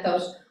think that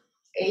those,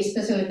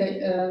 especially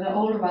the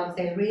older ones,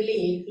 they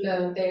really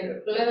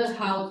learned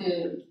how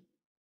to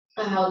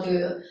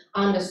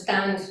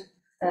understand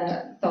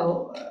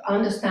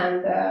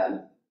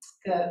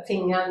the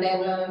thing, and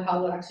then learn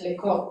how to actually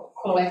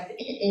collect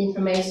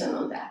information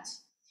on that.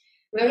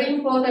 Very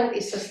important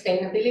is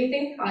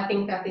sustainability. I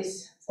think that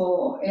is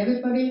for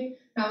everybody.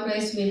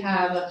 Nowadays we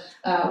have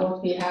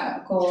what we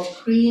have called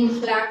green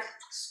flag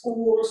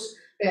schools,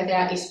 where they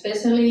are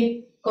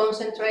especially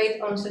concentrate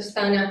on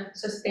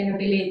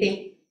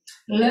sustainability.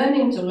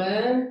 Learning to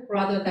learn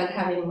rather than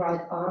having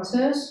right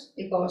answers,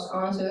 because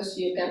answers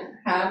you can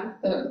have,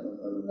 the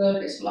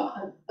world is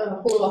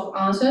full of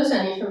answers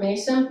and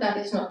information, that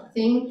is not the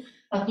thing,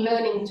 but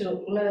learning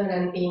to learn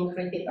and being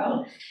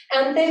critical.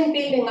 And then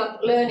building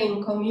up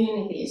learning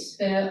communities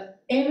where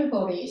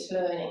everybody is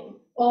learning,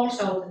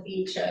 also the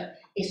teacher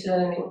is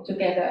learning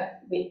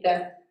together with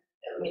the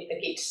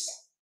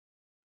kids.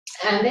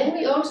 And then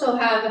we also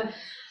have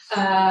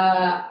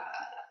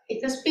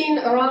it has been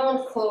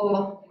around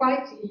for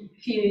quite a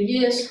few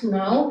years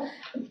now,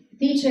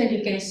 Teacher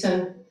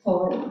Education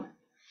Forum.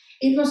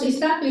 It was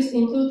established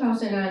in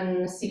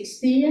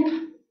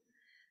 2016,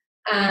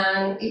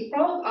 and it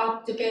brought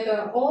up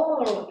together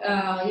all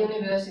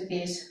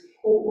universities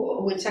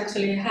which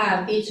actually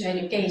have teacher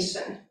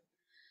education.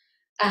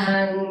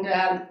 And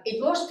it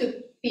was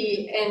to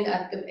be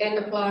at the end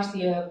of last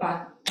year,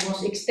 but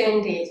was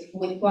extended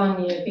with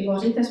 1 year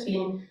because it has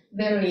been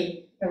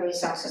very, very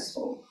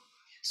successful.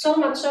 So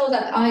much so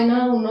that I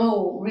now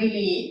know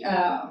really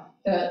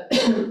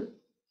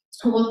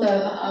who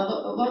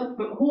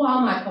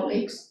are my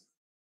colleagues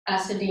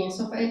as the deans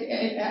of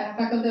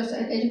faculty of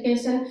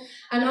education,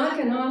 and I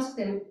can ask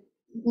them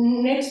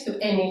next to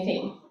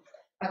anything.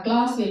 But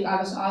last week I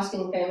was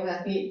asking them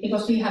that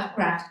because we have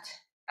craft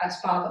as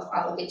part of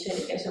our teacher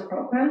education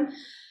program,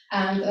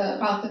 and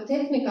about the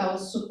technical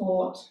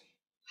support,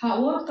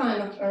 what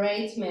kind of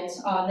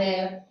arrangements are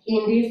there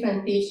in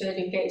different teacher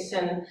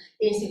education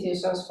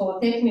institutions for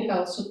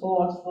technical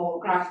support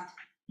for craft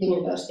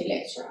university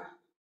lecturer?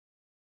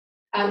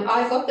 And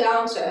I got the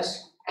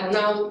answers, and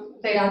now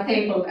they are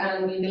tabled,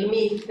 and we will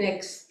meet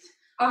next.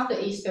 After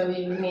Easter,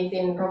 we will meet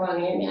in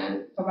Rovaniemi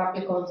and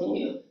probably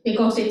continue,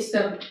 because it's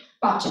the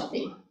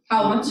budgeting.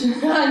 How much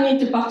I need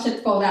to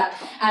budget for that,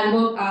 and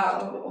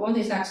what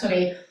is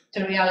actually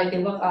the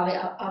reality, what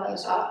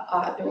others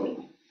are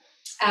doing.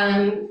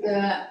 And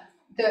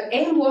the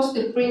aim was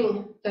to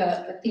bring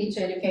the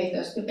teacher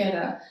educators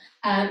together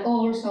and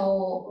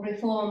also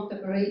reform the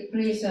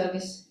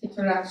pre-service,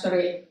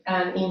 introductory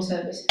and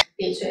in-service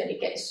teacher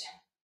education.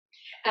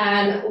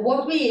 And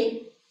what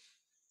we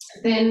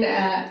then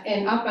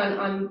end up, and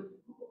I'm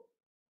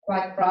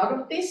quite proud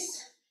of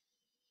this,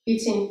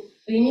 it's in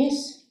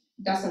Finnish,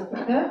 doesn't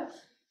matter.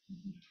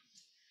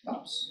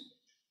 Oops.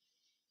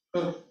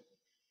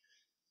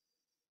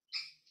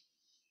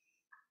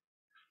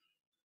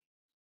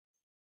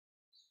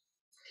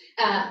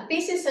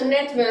 This is a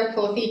network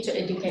for teacher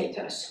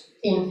educators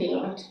in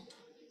Finland.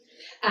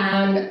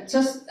 And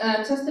just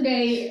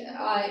today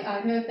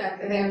I heard that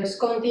there is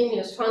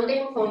continuous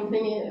funding from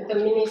the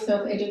Ministry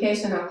of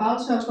Education and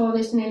Culture for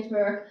this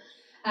network.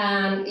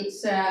 And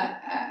it's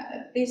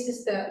this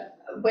is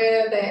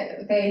where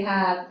they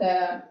have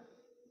the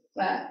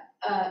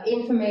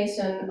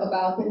information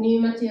about the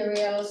new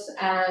materials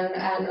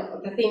and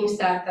the things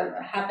that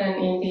happen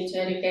in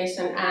teacher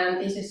education, and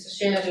this is a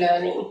shared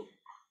learning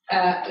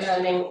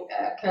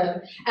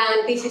curve.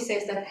 And this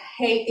says that,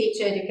 hey,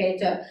 teacher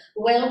educator,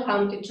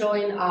 welcome to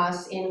join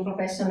us in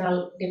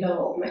professional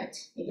development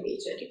in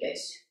teacher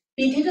education.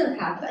 We didn't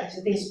have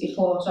this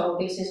before, so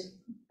this is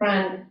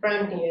brand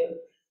new,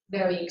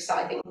 very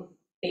exciting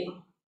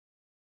thing.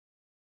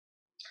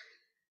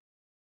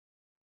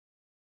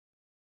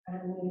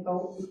 And we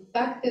go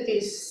back to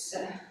this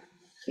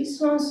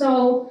one.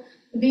 So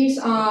these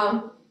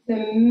are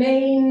the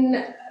main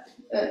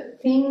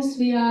things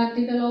we are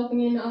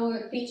developing in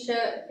our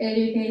teacher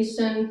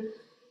education.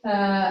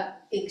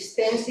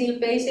 Extensive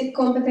basic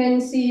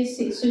competencies,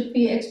 it should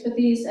be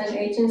expertise and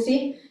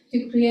agency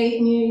to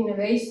create new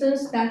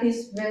innovations. That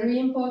is very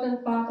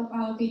important part of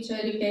our teacher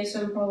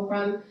education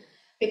program,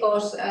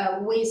 because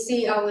we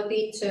see our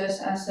teachers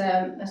as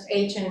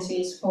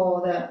agencies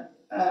for the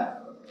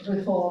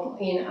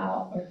reforms in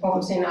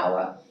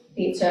our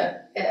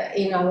teacher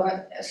in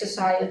our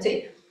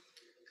society,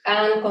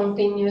 and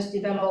continuous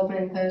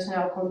development,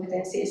 personal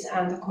competencies,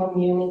 and the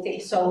community.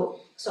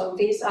 So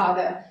these are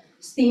the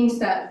things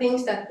that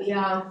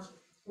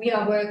we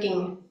are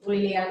working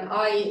really, and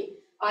I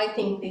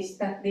think this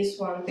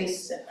one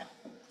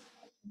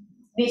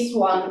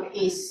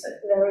is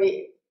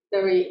very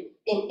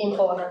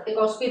important,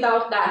 because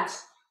without that,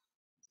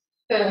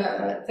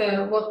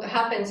 what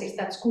happens is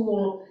that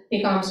school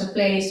becomes a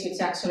place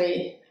which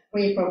actually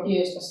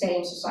reproduces the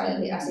same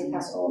society as it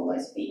has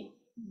always been.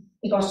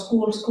 Because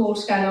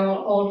schools can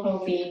also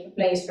be a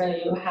place where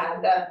you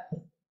have the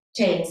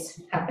change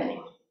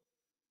happening.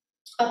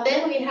 But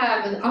then we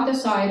have the other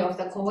side of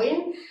the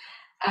coin,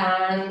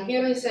 and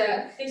here is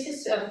this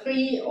is a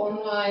free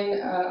online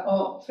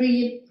or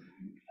free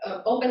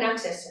open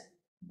access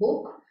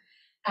book,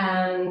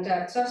 and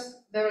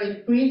just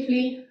very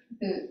briefly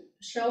to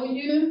show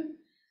you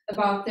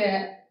about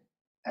that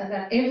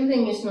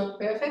everything is not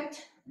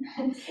perfect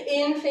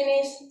in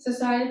Finnish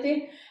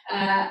society.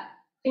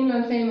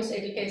 Finland's famous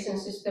education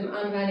system,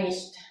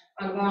 unvarnished,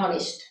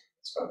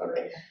 it's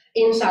probably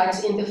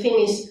insights into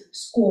Finnish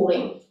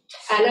schooling.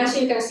 And as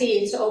you can see,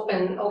 it's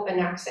open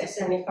access.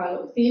 And if I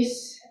look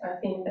this, I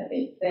think that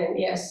it then,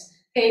 yes,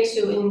 takes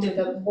you into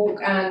the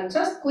book. And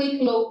just quick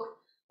look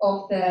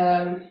of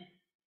the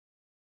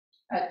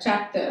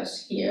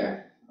chapters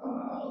here.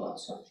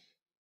 Lots of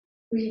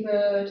free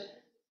word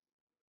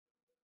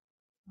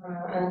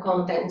and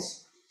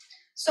contents.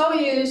 So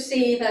you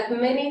see that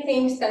many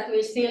things that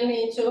we still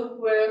need to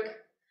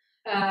work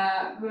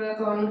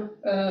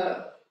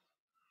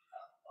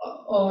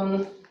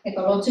on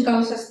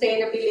ecological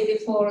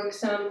sustainability, for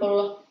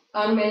example,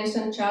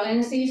 unmentioned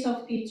challenges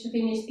of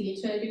Finnish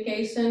teacher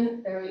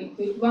education, very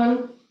good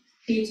one,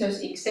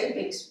 teachers'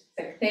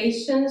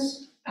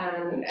 expectations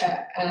and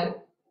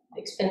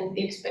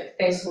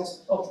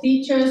expectations of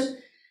teachers,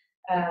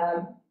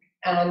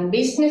 and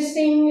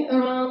businessing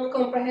around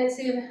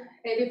comprehensive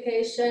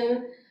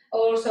education.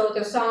 Also,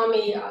 the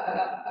Sami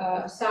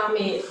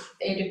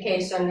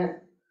education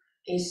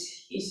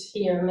is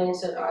here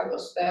mentioned. I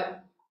was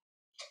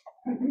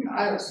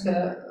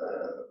the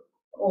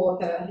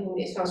author in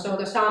this one. So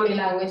the Sami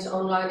language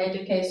online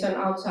education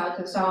outside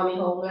the Sami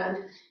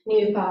homeland,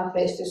 new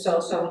pathways to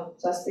social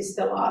justice,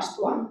 the last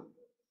one.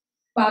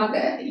 But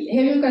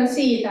here you can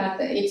see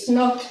that it's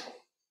not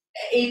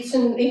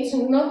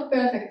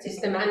perfect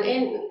system, and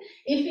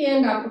if we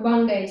end up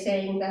one day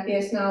saying that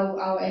yes, now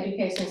our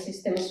education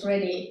system is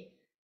ready,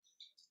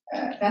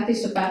 that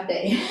is a bad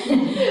day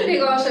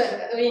because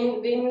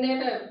we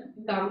never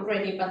come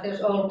ready, but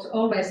there's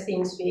always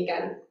things we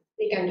can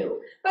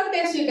do. But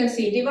as you can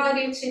see,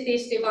 divided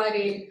cities,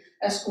 divided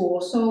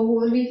schools.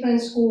 So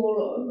different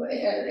school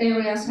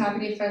areas have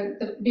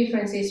different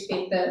differences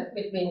between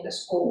the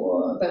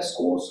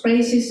schools.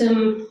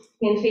 Racism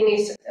in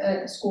Finnish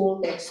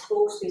school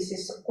textbooks. This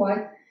is a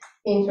quite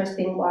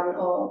interesting one,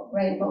 or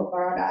rainbow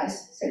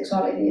paradise,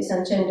 sexualities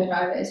and gender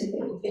diversity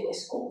in Finnish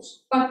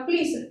schools. But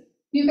please,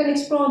 you can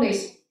explore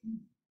this.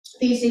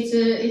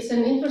 It's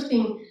an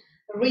interesting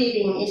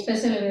reading,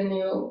 especially when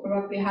you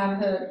probably have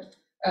heard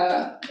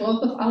a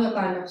lot of other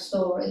kind of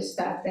stories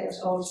that there's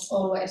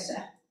always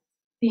a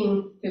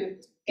thing to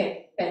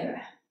get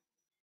better.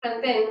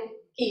 And then,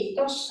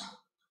 kiitos.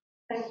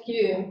 Thank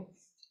you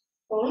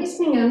for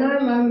listening, and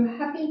I'm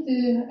happy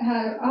to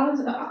have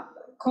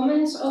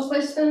comments or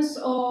questions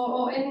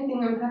or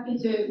anything. I'm happy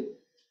to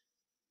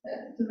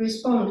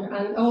respond,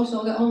 and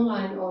also the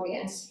online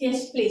audience.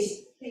 Yes,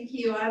 please. Thank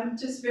you. I'm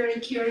just very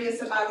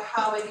curious about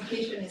how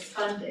education is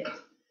funded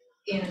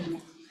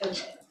in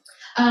Finland.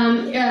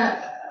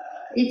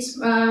 It's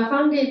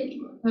funded.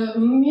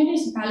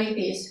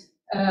 Municipalities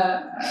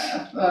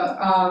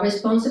are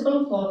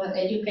responsible for the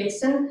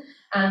education,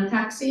 and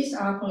taxes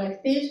are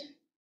collected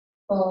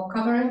for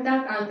covering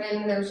that. And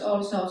then there's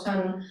also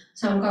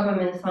some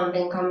government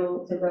funding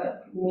coming to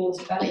the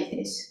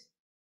municipalities.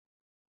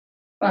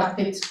 But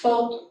it's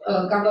both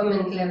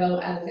government level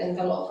and then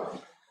the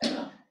local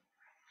level.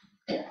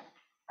 Yeah.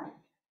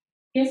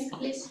 Yes,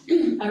 please.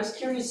 I was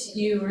curious,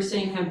 you were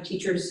saying how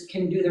teachers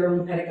can do their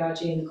own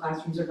pedagogy and the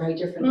classrooms are very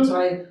different. So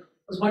I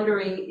was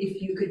wondering if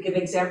you could give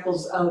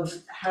examples of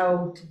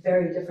how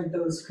very different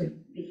those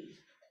could be.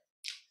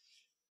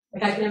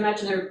 Like I can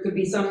imagine there could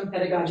be some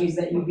pedagogies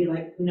that you'd be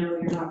like, no,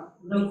 you're not,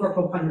 no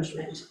corporal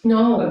punishment.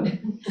 No.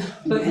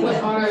 But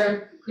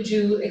could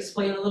you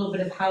explain a little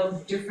bit of how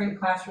different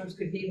classrooms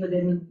could be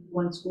within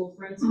one school,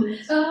 for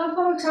instance?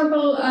 For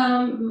example,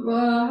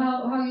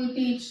 how you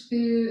teach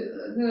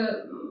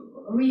the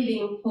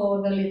reading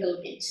for the little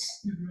kids.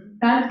 Mm-hmm.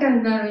 That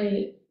can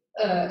vary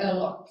a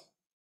lot.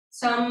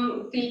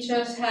 Some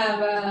teachers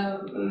have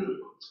a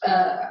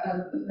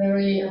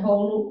very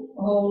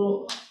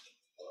whole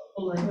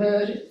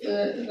word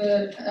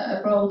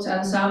approach,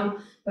 and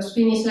some, because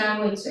Finnish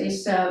language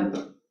is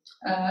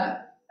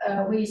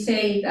we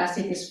say it as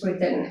it is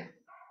written.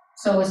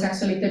 So it's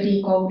actually the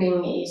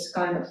decoding is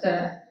kind of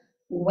the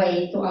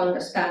way to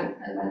understand.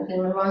 And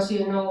then once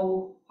you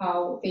know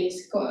how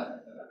these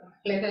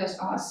letters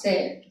are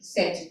said,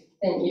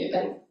 then you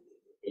can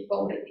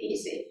decode it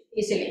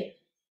easily.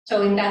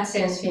 So in that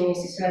sense, Finnish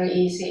is a very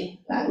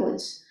easy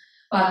language,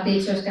 but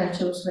teachers can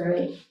choose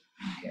very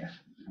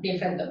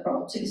different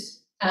approaches.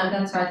 And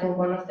that's, I think,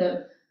 one of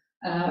the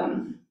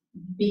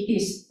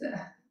biggest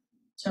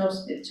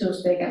choice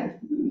they can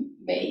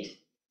make.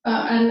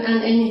 And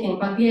anything,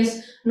 but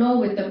yes,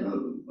 no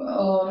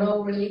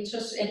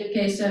religious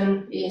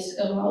education is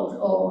allowed,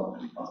 or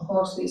of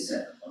course this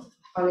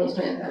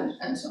punishment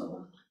and so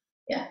on.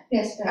 Yeah,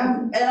 yes.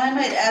 And I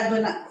might add,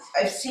 when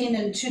I've seen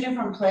in 2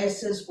 different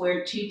places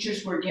where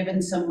teachers were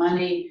given some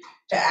money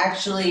to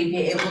actually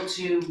be able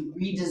to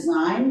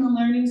redesign the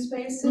learning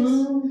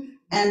spaces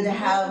and to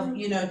have,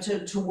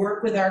 to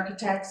work with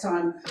architects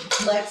on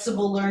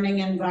flexible learning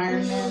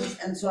environments.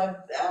 And so I've,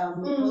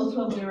 both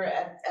when we were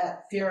at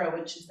FIRA,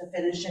 which is the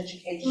Finnish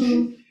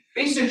Education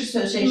Research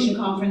Association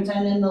conference,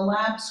 and in the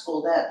lab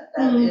school that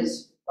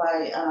is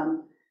by,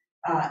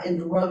 in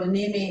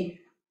Rovaniemi,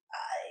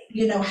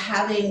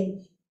 having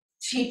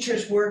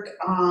teachers work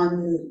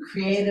on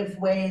creative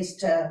ways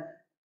to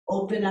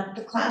open up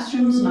the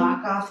classrooms,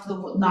 knock out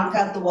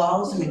the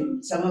walls. I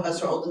mean, some of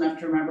us are old enough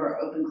to remember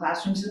open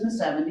classrooms in the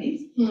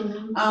 70s.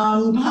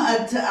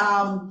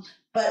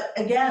 But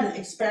again,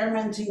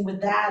 experimenting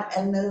with that,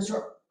 and those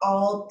are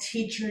all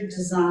teacher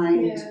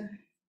designed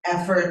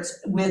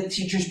efforts with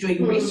teachers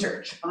doing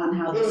research on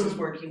how this is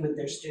working with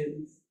their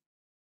students.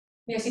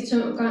 Yes, it's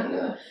a kind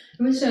of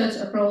research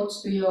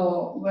approach to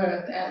your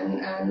work,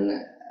 and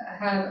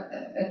have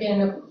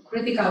again a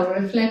critical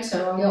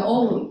reflection on your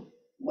own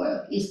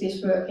work. Is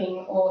this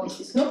working or is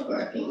this not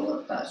working?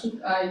 What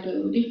should I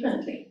do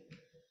differently?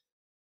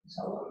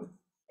 So on.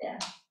 Yeah.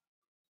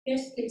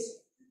 Yes,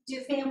 please.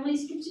 Do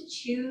families get to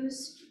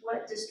choose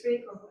what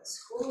district or what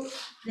school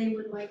they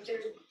would like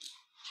their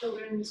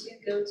children to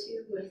go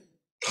to? With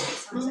it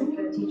sounds like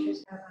the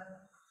teachers have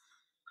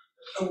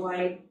a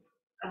wide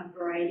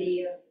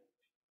variety of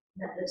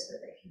methods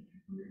that they can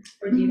implement.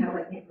 Or do you have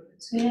like neighborhood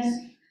schools?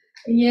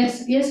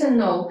 Yes and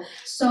no.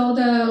 So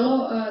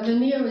the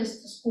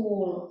nearest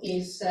school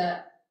is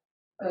a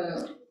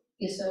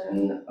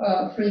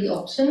free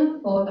option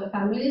for the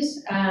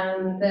families,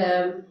 and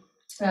the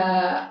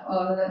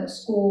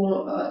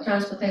school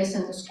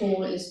transportation to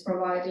school is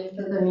provided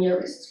to the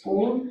nearest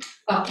school.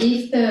 But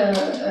if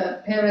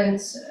the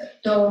parents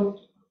don't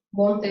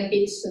want their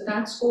kids to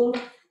that school,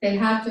 they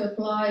have to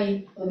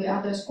apply to the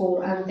other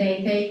school, and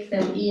they take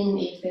them in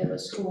if there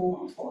is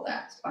room for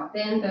that. But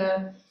then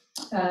the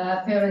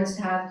parents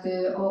have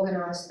to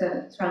organize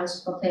the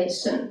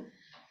transportation.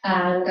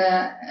 And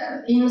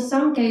in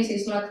some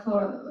cases, like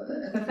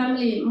for the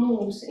family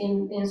moves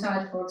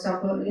inside, for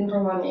example, in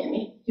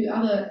Rovaniemi to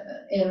other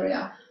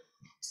area,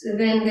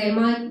 then they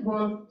might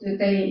want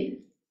the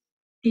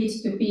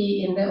kids to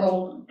be in the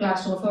old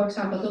classroom, for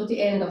example, to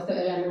the end of the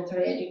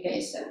elementary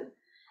education.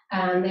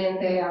 And then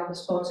they are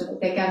responsible.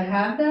 They can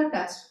have that,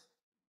 that's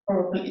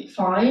probably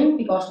fine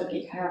because the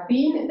kids have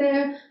been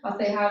there, but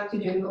they have to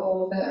do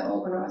all the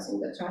organizing,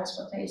 the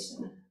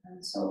transportation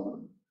and so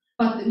on.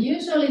 But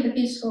usually the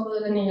kids go to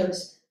the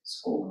nearest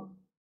school.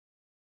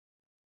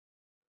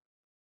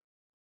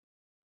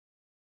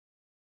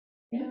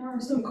 There are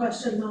some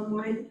questions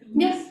online.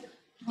 Yes.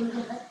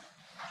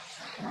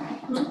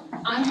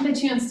 I had a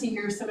chance to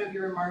hear some of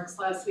your remarks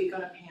last week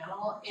on a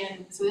panel,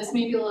 and so this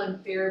may be a little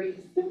unfair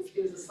because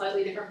it was a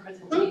slightly different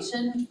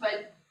presentation,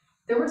 but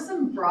there were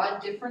some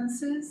broad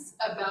differences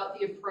about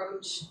the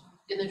approach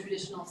in the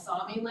traditional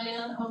Sami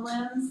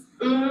homelands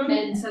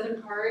and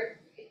southern part.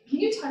 Can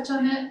you touch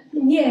on that?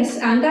 Yes,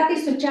 and that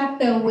is the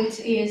chapter which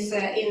is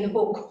in the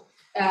book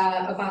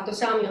about the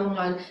Sami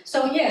homeland.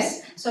 So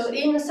yes, so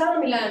in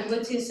Sami land,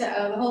 which is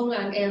a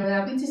homeland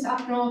area, which is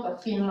up north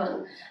of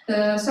Finland,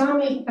 the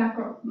Sami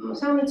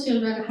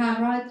children have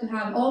right to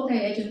have all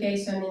their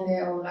education in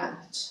their own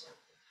language.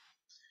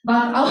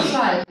 But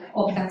outside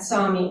of that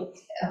Sami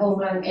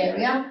homeland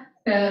area,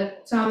 the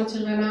Sami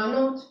children are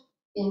not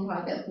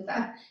entitled to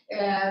that.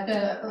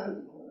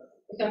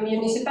 The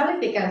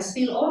municipality can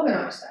still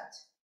organize that.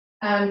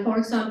 And for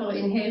example,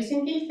 in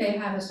Helsinki, they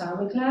have a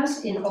Sami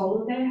class, in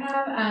Oulu they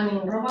have, and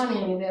in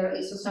Rovaniemi there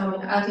is a Sami,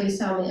 at least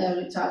Sami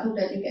early childhood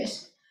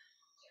education.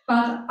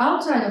 But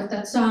outside of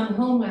that Sami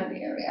homeland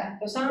area,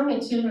 the Sami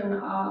children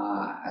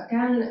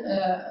can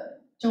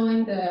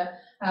join the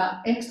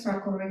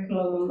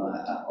extracurriculum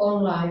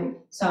online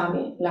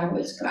Sami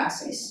language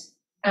classes.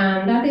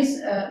 And that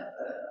is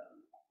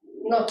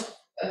not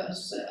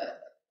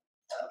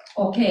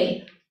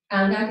okay,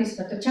 and that is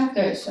what the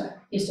chapter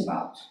is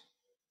about.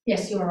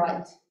 Yes, you are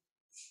right.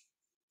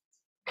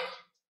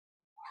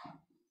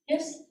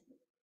 Yes?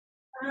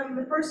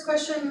 The first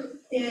question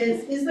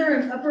is there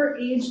an upper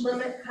age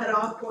limit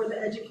cutoff for the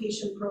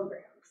education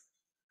programs?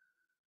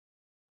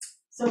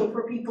 So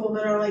for people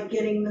that are like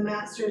getting the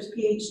master's,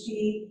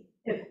 PhD,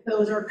 if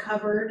those are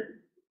covered,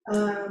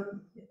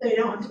 if they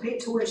don't have to pay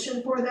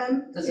tuition for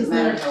them? Doesn't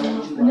matter how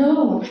old you are.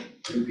 No,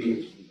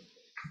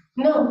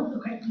 no,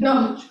 Okay.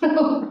 no,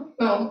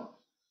 no.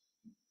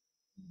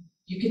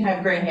 You can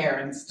have gray hair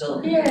and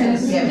still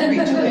Yes. get free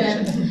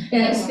tuition.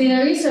 Yes,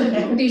 there is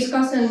a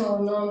discussion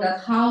going on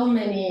that how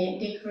many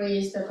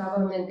degrees the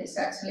government is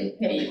actually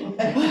paying.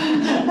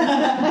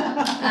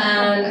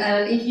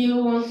 and if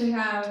you want to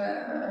have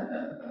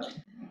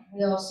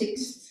your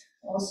 6th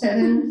or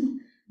 7th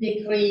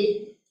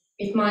degree,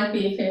 it might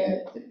be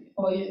fair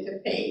for you to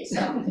pay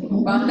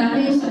something. But that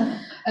is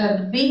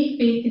a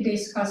big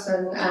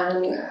discussion,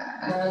 and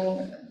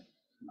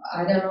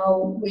I don't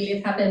know will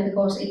it happen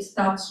because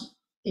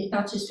it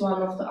touches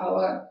one of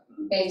our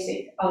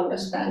basic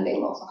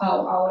understanding of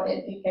how our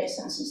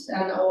education system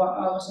and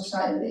our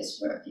society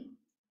is working.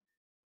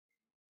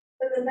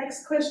 And the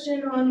next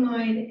question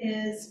online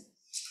is,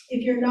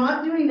 if you're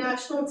not doing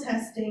national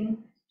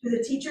testing, do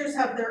the teachers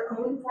have their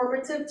own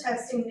formative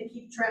testing to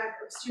keep track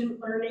of student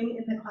learning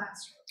in the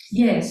classroom?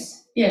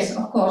 Yes,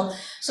 of course.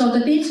 So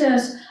the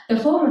teachers, the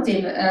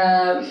formative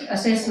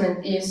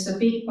assessment is a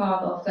big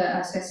part of the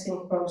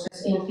assessing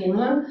process in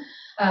Finland.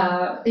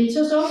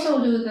 Teachers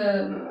also do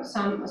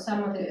some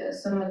of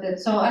the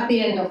so at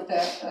the end of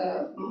the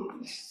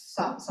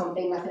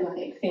something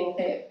mathematical thing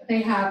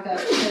they have the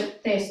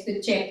test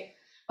to check,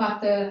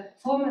 but the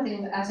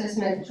formative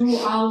assessment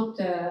throughout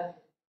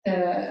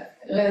the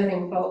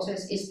learning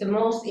process is the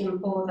most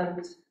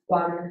important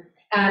one,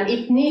 and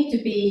it need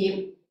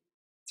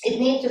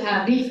to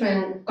have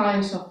different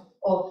kinds of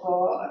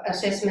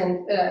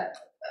assessment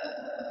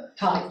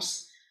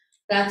types.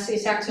 That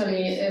is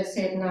actually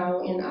said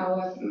now in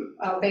our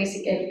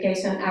Basic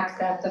Education Act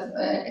that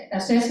the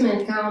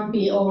assessment can't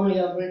be only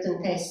a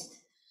written test,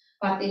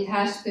 but it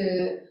has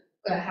to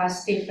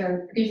has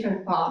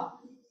different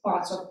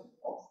parts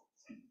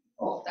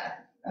of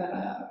that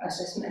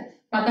assessment.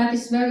 But that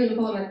is very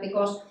important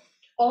because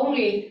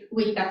only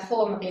with that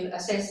formative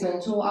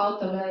assessment throughout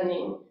the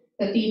learning,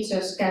 the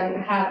teachers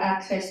can have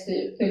access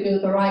to do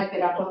the right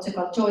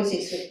pedagogical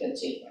choices with the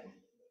children.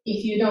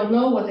 If you don't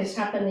know what is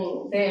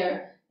happening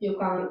there, you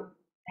can't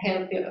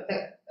help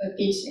the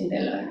kids in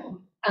their learning.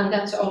 And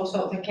that's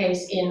also the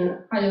case in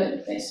higher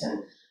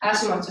education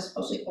as much as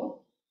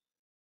possible.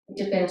 It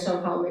depends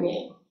on how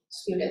many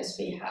students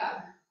we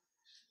have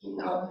in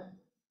our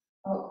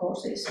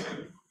courses.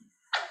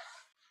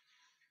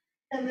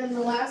 And then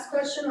the last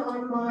question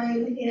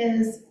online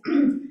is,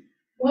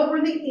 what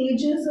were the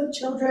ages of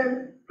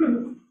children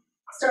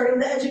starting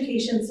the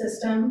education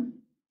system,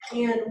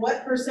 and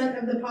what %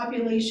 of the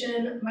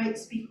population might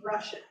speak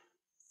Russian?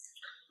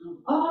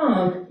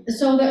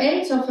 So the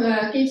age of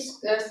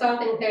kids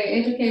starting their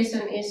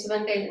education is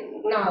when they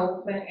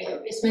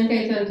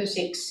turn to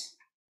 6.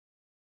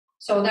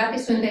 So that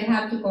is when they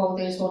have to go,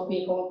 there's what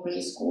we call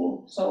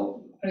preschool,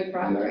 so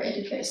pre-primary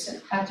education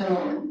at the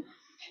moment.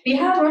 We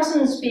have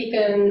Russian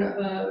speaking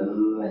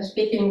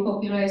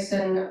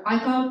population. I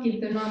can't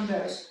give the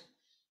numbers,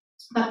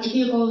 but if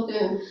you go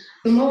to,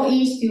 the more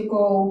east you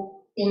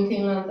go in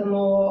Finland, the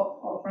more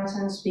of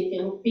Russian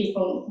speaking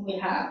people we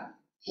have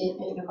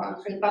in the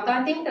country. But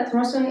I think that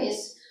Russian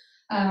is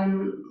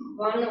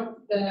one of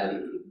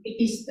the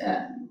biggest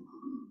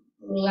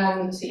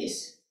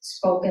languages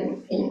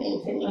spoken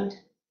in Finland.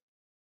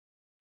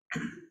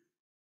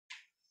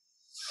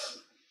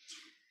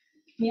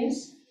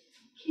 Yes?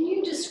 Can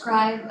you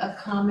describe a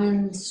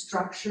common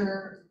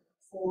structure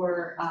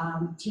for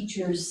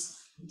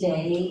teachers'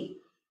 day?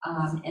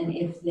 And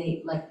if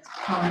they, like,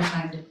 common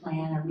time to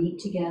plan or meet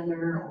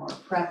together or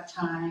prep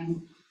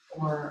time,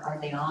 or are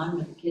they on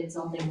with the kids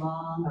all day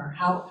long, or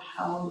how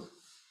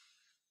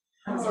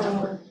does that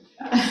work?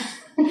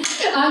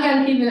 I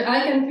can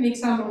give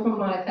example from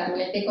my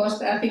family,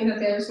 because I think that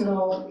there is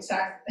no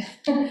exact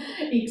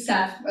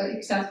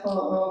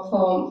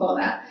form for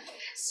that.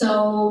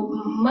 So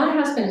my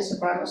husband is a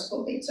primary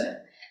school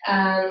teacher,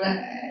 and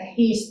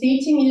his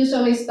teaching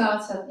usually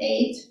starts at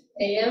 8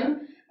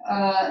 a.m.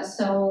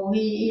 So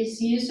he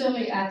is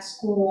usually at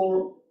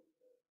school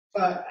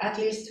at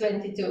least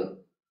 20 to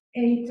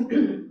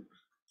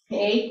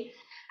 8,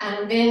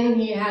 and then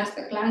he has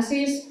the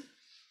classes.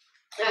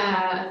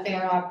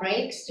 There are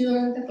breaks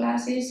during the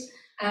classes,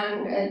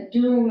 and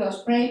during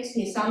those breaks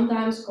he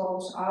sometimes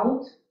goes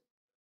out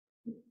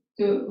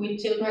with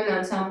children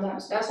and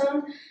sometimes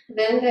doesn't.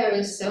 Then there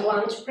is a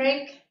lunch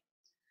break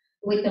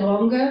with a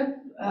longer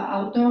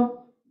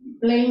outdoor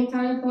playing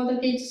time for the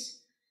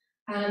kids,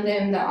 and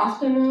then the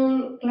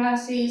afternoon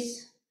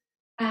classes,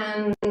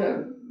 and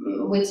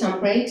with some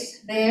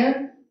breaks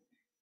there.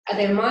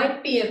 There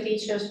might be a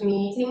teachers'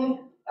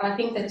 meeting. I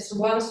think that's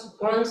once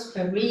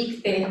per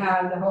week they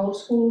have the whole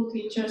school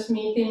teachers'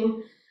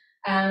 meeting,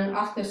 and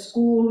after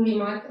school he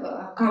might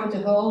come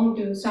to home,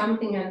 do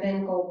something, and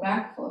then go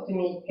back to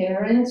meet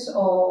parents,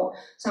 or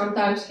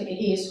sometimes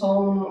he is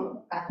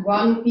home at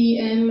 1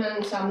 p.m.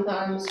 and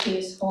sometimes he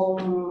is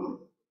home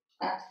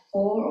at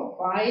 4 or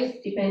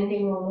 5,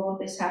 depending on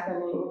what is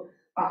happening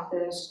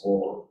after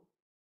school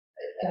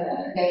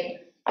day.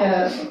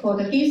 For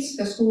the kids,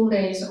 the school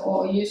days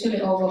are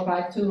usually over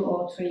by 2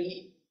 or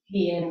 3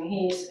 p.m.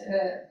 He is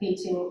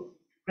teaching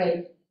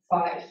grade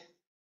 5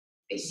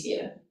 this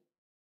year.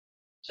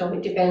 So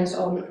it depends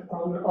on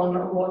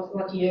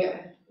what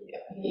year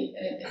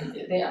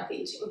they are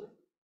teaching.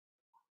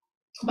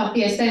 But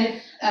yes,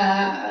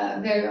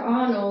 there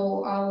are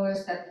no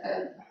hours that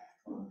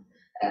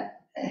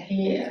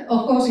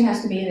of course he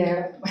has to be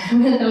there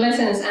when the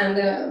lessons and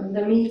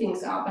the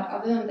meetings are, but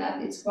other than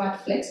that it's quite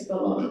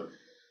flexible on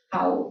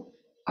how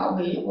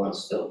he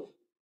wants to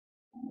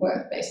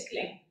work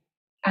basically.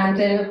 And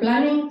then the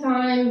planning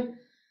time,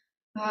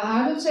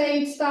 I would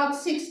say it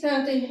starts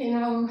 6:30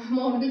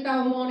 with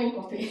our morning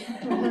coffee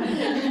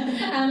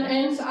and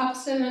ends up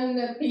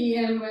 7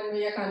 p.m. when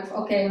we are kind of,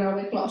 okay, now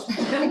we close the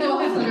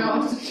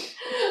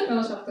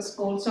doors of the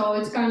school. So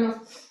it's kind of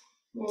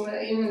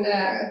in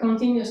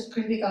continuous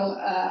critical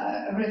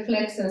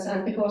reflections,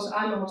 and because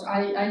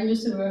I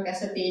used to work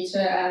as a teacher,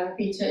 and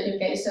teacher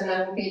education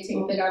and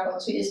teaching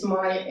pedagogy is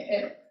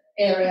my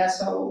area,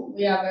 so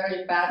we are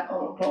very bad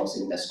on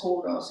closing the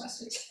school doors,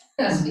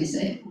 as we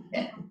say.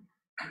 Yeah.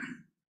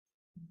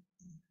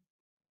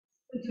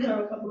 We do have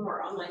a couple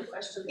more online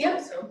questions. Yep.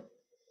 Also.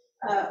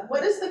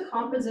 What is the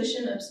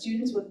composition of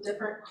students with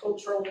different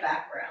cultural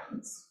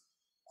backgrounds?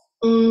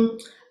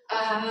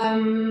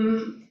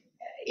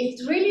 It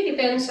really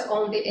depends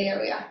on the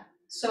area.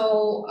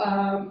 So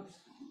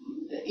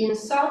in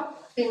South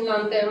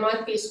Finland there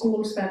might be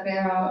schools that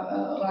there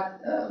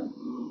are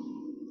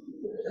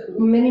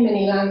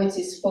many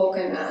languages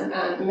spoken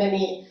and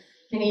many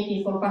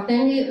people. But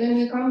then when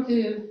we come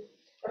to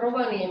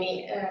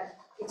Rovaniemi,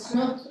 it's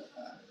not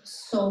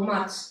so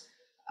much.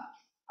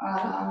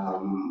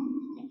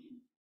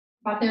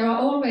 But there are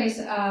always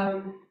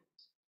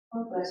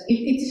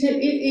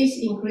it is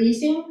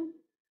increasing,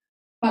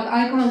 but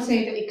I can't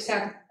say the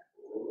exact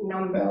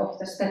number of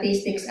the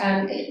statistics,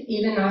 and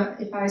even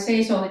if I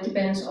say so, it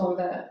depends on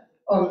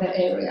the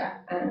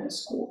area and the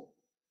school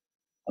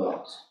a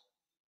lot.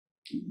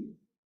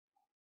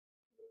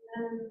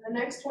 And the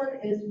next one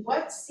is,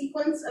 what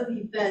sequence of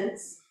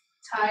events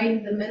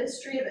tied the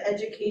Ministry of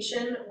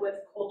Education with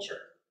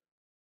culture?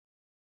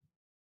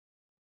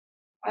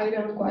 I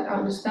don't quite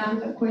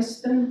understand the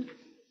question.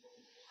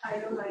 I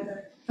don't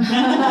either.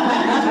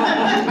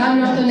 I'm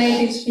not a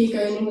native speaker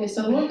in English,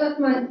 so what that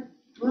might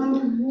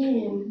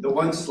mean? The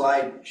one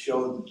slide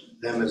showed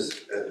them as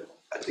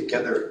a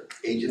together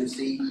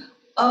agency.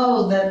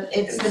 Oh,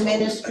 it's the And so I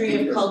Ministry think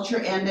of they're- Culture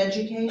and I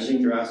think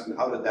Education? they're asking,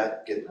 how did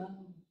that get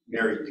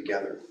married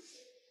together?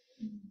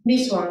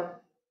 This one.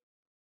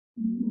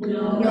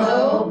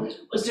 No.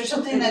 Was there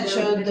something that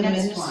showed the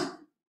next ministry? one.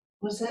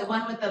 Was The it?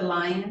 one with the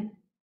lion?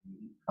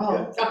 Oh,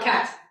 A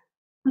cat.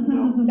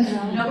 No,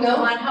 the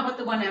one, how about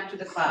the one after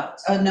the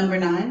clouds? number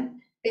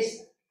 9?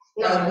 This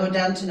Go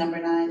down to number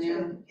 9,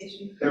 yeah.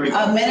 There we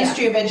go.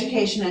 Ministry of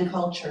Education and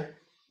Culture.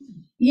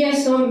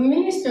 Yes, so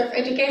Minister of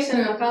Education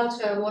and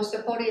Culture was the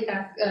body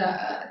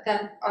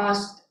that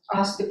asked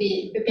us to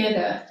be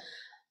together.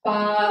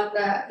 But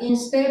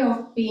instead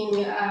of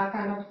being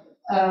kind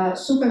of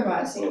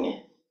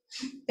supervising,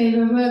 they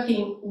were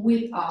working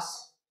with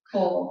us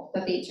for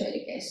the teacher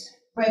education.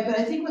 Right, but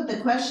I think what the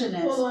question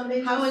is, Hold on,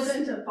 they how just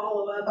is- sent a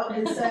follow-up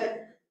and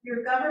said,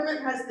 your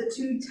government has the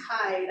two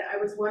tied. I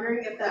was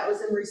wondering if that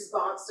was in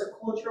response to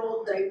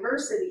cultural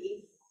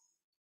diversity,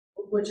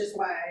 which is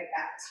why I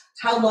asked.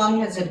 how long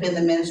has it been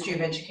the Ministry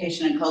of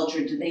Education and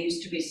Culture? Did they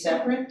used to be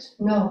separate?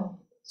 No.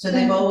 So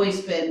they've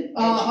always been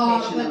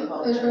education and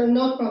culture?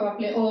 Not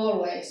probably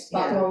always,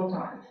 but Yeah. long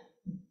time.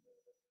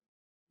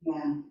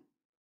 Yeah.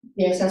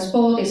 Yes, and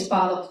sport is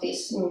part of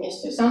this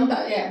ministry.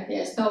 Sometimes,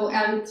 yes. So,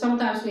 and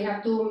sometimes we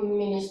have two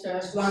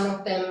ministers. One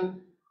of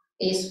them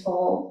is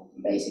for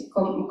basic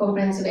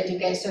comprehensive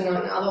education, and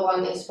the other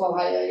one is for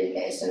higher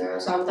education.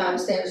 And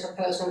sometimes there's a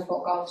person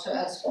for culture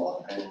and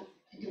sport, and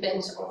it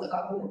depends on the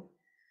government.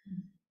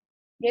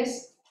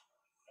 Yes.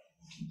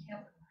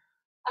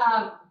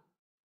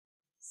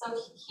 So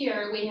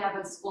here we have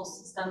a school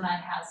system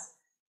that has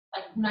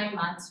like 9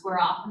 months, we're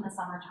off in the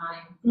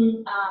summertime.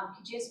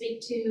 Could you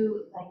speak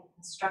to like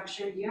the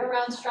structure,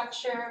 year-round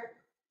structure?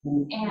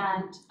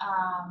 And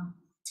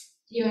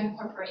do you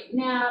incorporate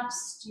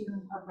naps? Do you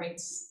incorporate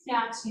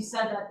snacks? You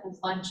said that the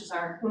lunches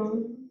are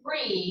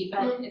free,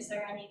 but is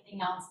there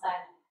anything else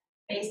that,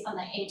 based on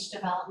the age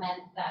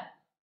development, that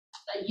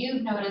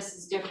you've noticed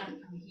is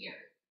different from here?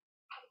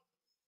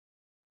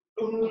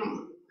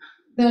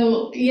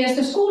 Yes,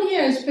 the school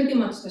year is pretty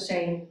much the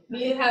same.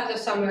 We have the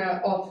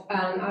summer off,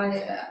 and I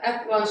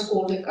at one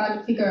school we kind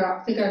of figured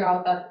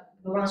out that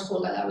the one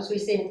school that I was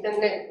visiting, then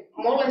they're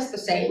more or less the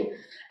same,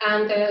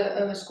 and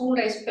the school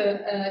days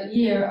per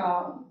year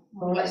are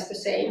more or less the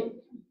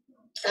same.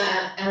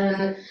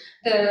 And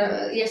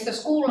the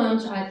school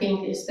lunch I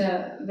think is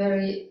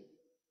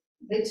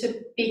it's a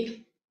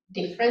big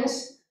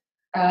difference,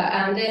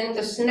 and then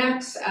the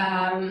snacks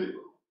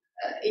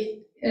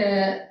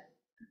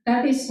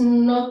that is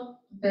not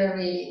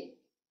very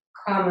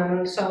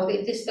common. So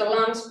it is the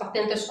lunch, but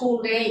then the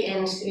school day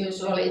ends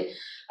usually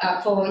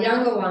for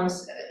younger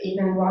ones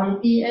even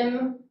 1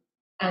 p.m.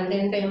 and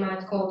then they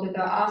might go to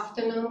the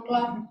afternoon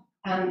club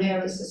and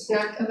there is a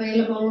snack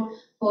available.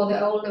 For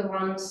the older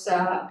ones,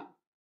 the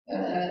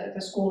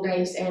school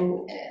days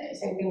end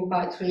ending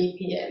by 3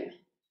 p.m.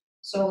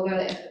 So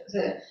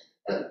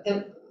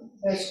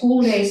the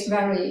school days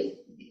vary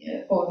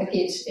for the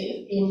kids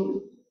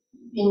in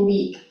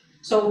week.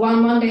 So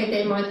one Monday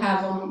they might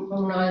have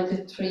from 9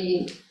 to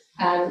 3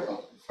 and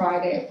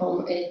Friday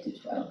from 8 to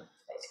 12,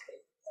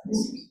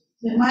 basically.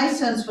 My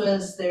sense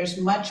was there's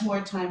much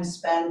more time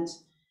spent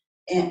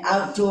in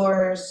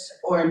outdoors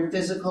or in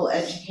physical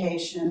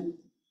education.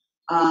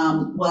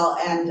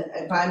 And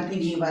if I'm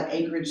thinking about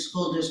Anchorage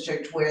School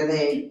District where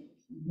they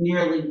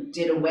nearly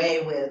did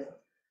away with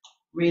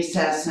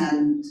recess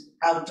and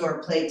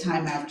outdoor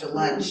playtime after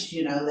lunch,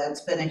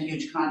 that's been a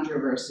huge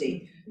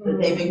controversy. That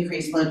they've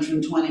increased lunch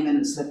from 20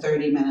 minutes to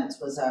 30 minutes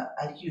was a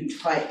huge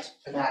fight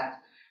for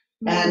that.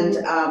 And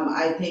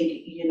I think,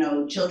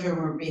 children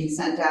were being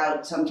sent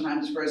out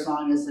sometimes for as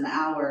long as an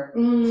hour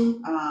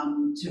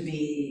to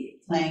be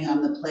playing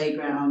on the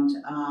playground.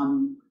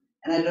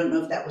 And I don't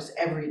know if that was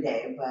every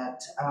day,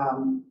 but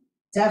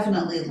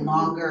definitely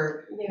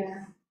longer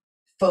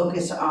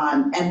focus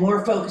on, and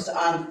more focus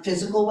on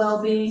physical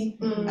well-being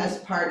as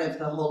part of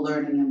the whole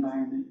learning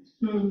environment.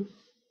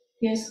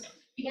 Yes.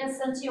 Because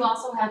since you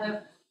also have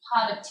a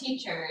pot of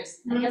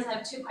teachers, I guess I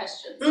have 2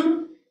 questions.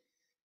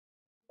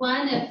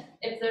 One,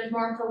 if there's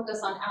more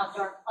focus on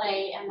outdoor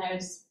play and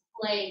there's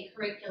play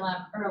curriculum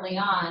early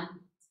on,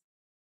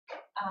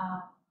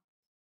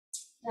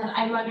 then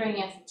I'm wondering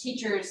if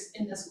teachers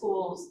in the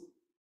schools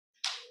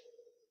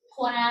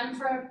plan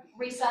for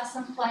recess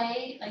and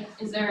play, like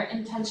is there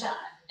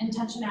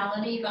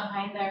intentionality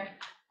behind their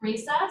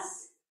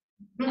recess?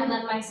 And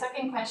then my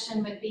second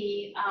question would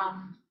be,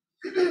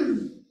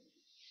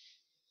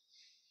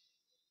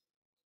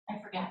 I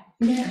forget.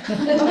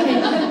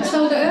 Okay,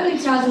 so the early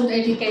childhood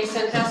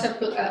education has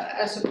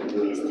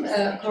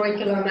a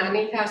curriculum and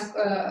it has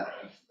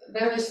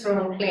very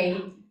strong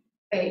play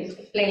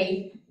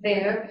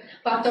there,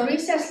 but the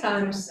recess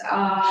times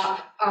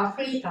are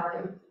free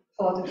time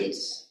for the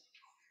kids.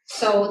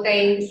 So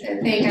they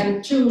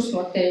can choose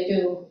what they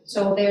do,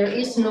 so there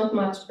is not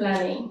much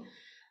planning.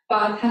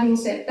 But having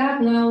said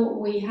that, now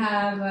we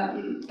have,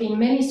 in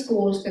many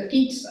schools, the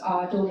kids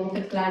are doing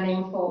the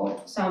planning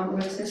for some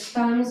recess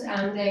times,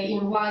 and they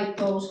invite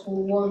those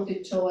who want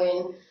to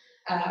join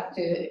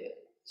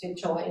to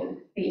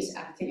join these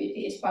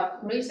activities. But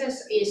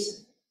recess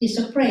is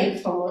a break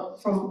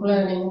from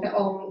learning the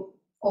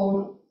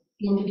own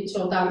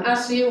individual time,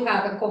 as you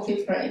have a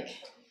coffee break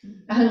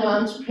and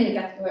lunch break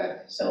at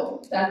work.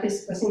 So that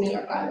is a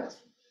similar kind of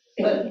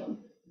thing.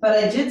 But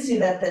I did see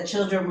that the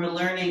children were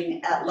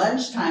learning at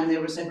lunchtime.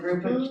 There was a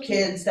group of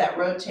kids that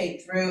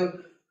rotate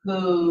through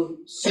who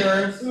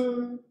serve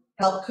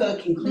help cook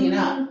and clean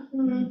up.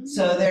 Mhm.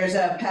 So there's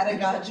a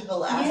pedagogical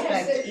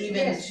aspect Yes,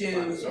 even yes. to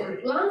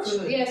Lunch,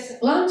 food. yes,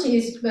 lunch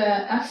is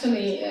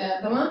actually,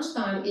 the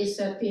lunchtime is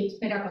a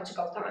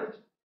pedagogical time.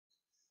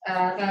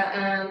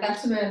 And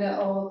that's where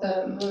all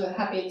the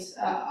habits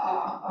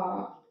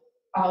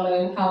are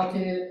learned, how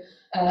to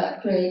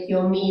create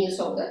your meal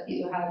so that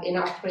you have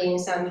enough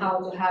greens and how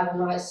to have a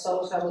nice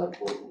social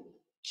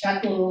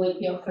chatting with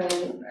your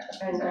friend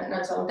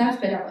and so on. That's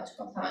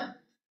pedagogical time.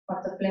 But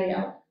the play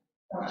out,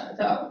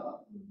 the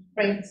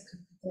break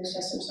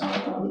sessions are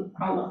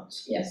not,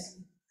 yes.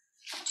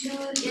 Do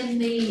in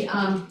the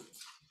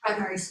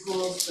primary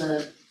schools, the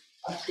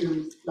up to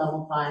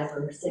level 5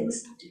 or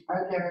 6,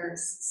 are there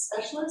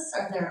specialists?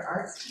 Are there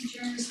arts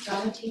teachers,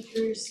 drama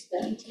teachers,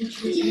 study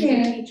teachers,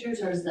 music teachers,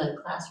 or is the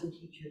classroom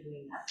teacher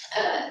doing that?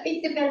 It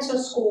depends on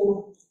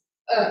school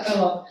a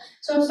lot.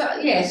 So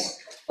yes,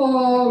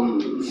 for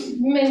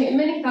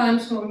many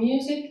times for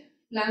music,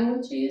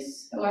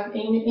 languages, like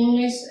in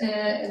English,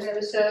 there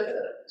is a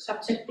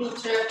subject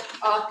teacher,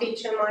 art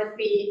teacher might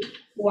be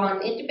one.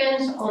 It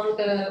depends on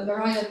the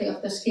variety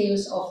of the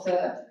skills of the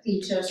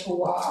teachers who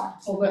are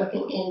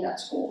working in that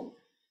school.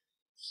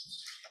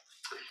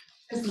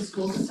 Does the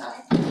school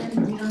decide?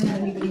 We don't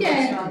have anybody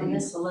Yeah. strong in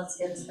this, so let's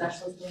get a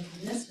specialist in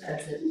this, or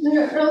is it?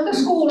 No, the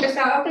school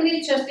decide, the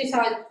teachers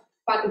decide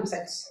by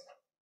themselves.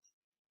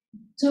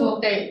 So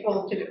what they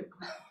want to do.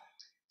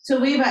 So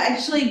we've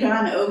actually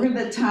gone over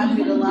the time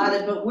we'd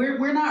allotted, but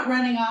we're not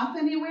running off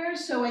anywhere.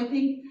 So I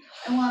think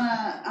I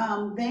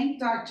wanna thank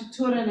Dr.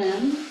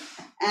 Turunen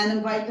and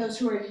invite those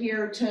who are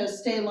here to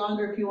stay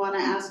longer if you wanna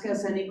ask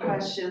us any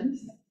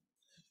questions.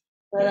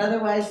 But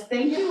otherwise,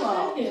 thank you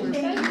all.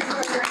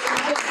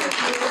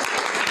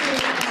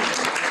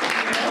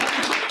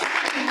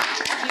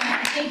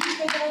 Thank you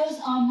for those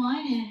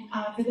online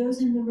and for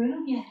those in the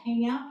room, yeah,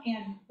 hang out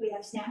and we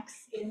have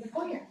snacks in the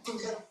foyer.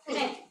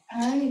 Okay,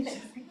 all right.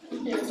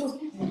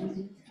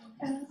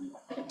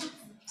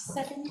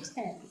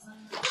 7:10.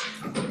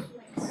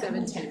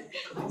 7:10.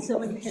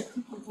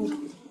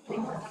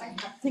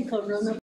 I think I'll remember.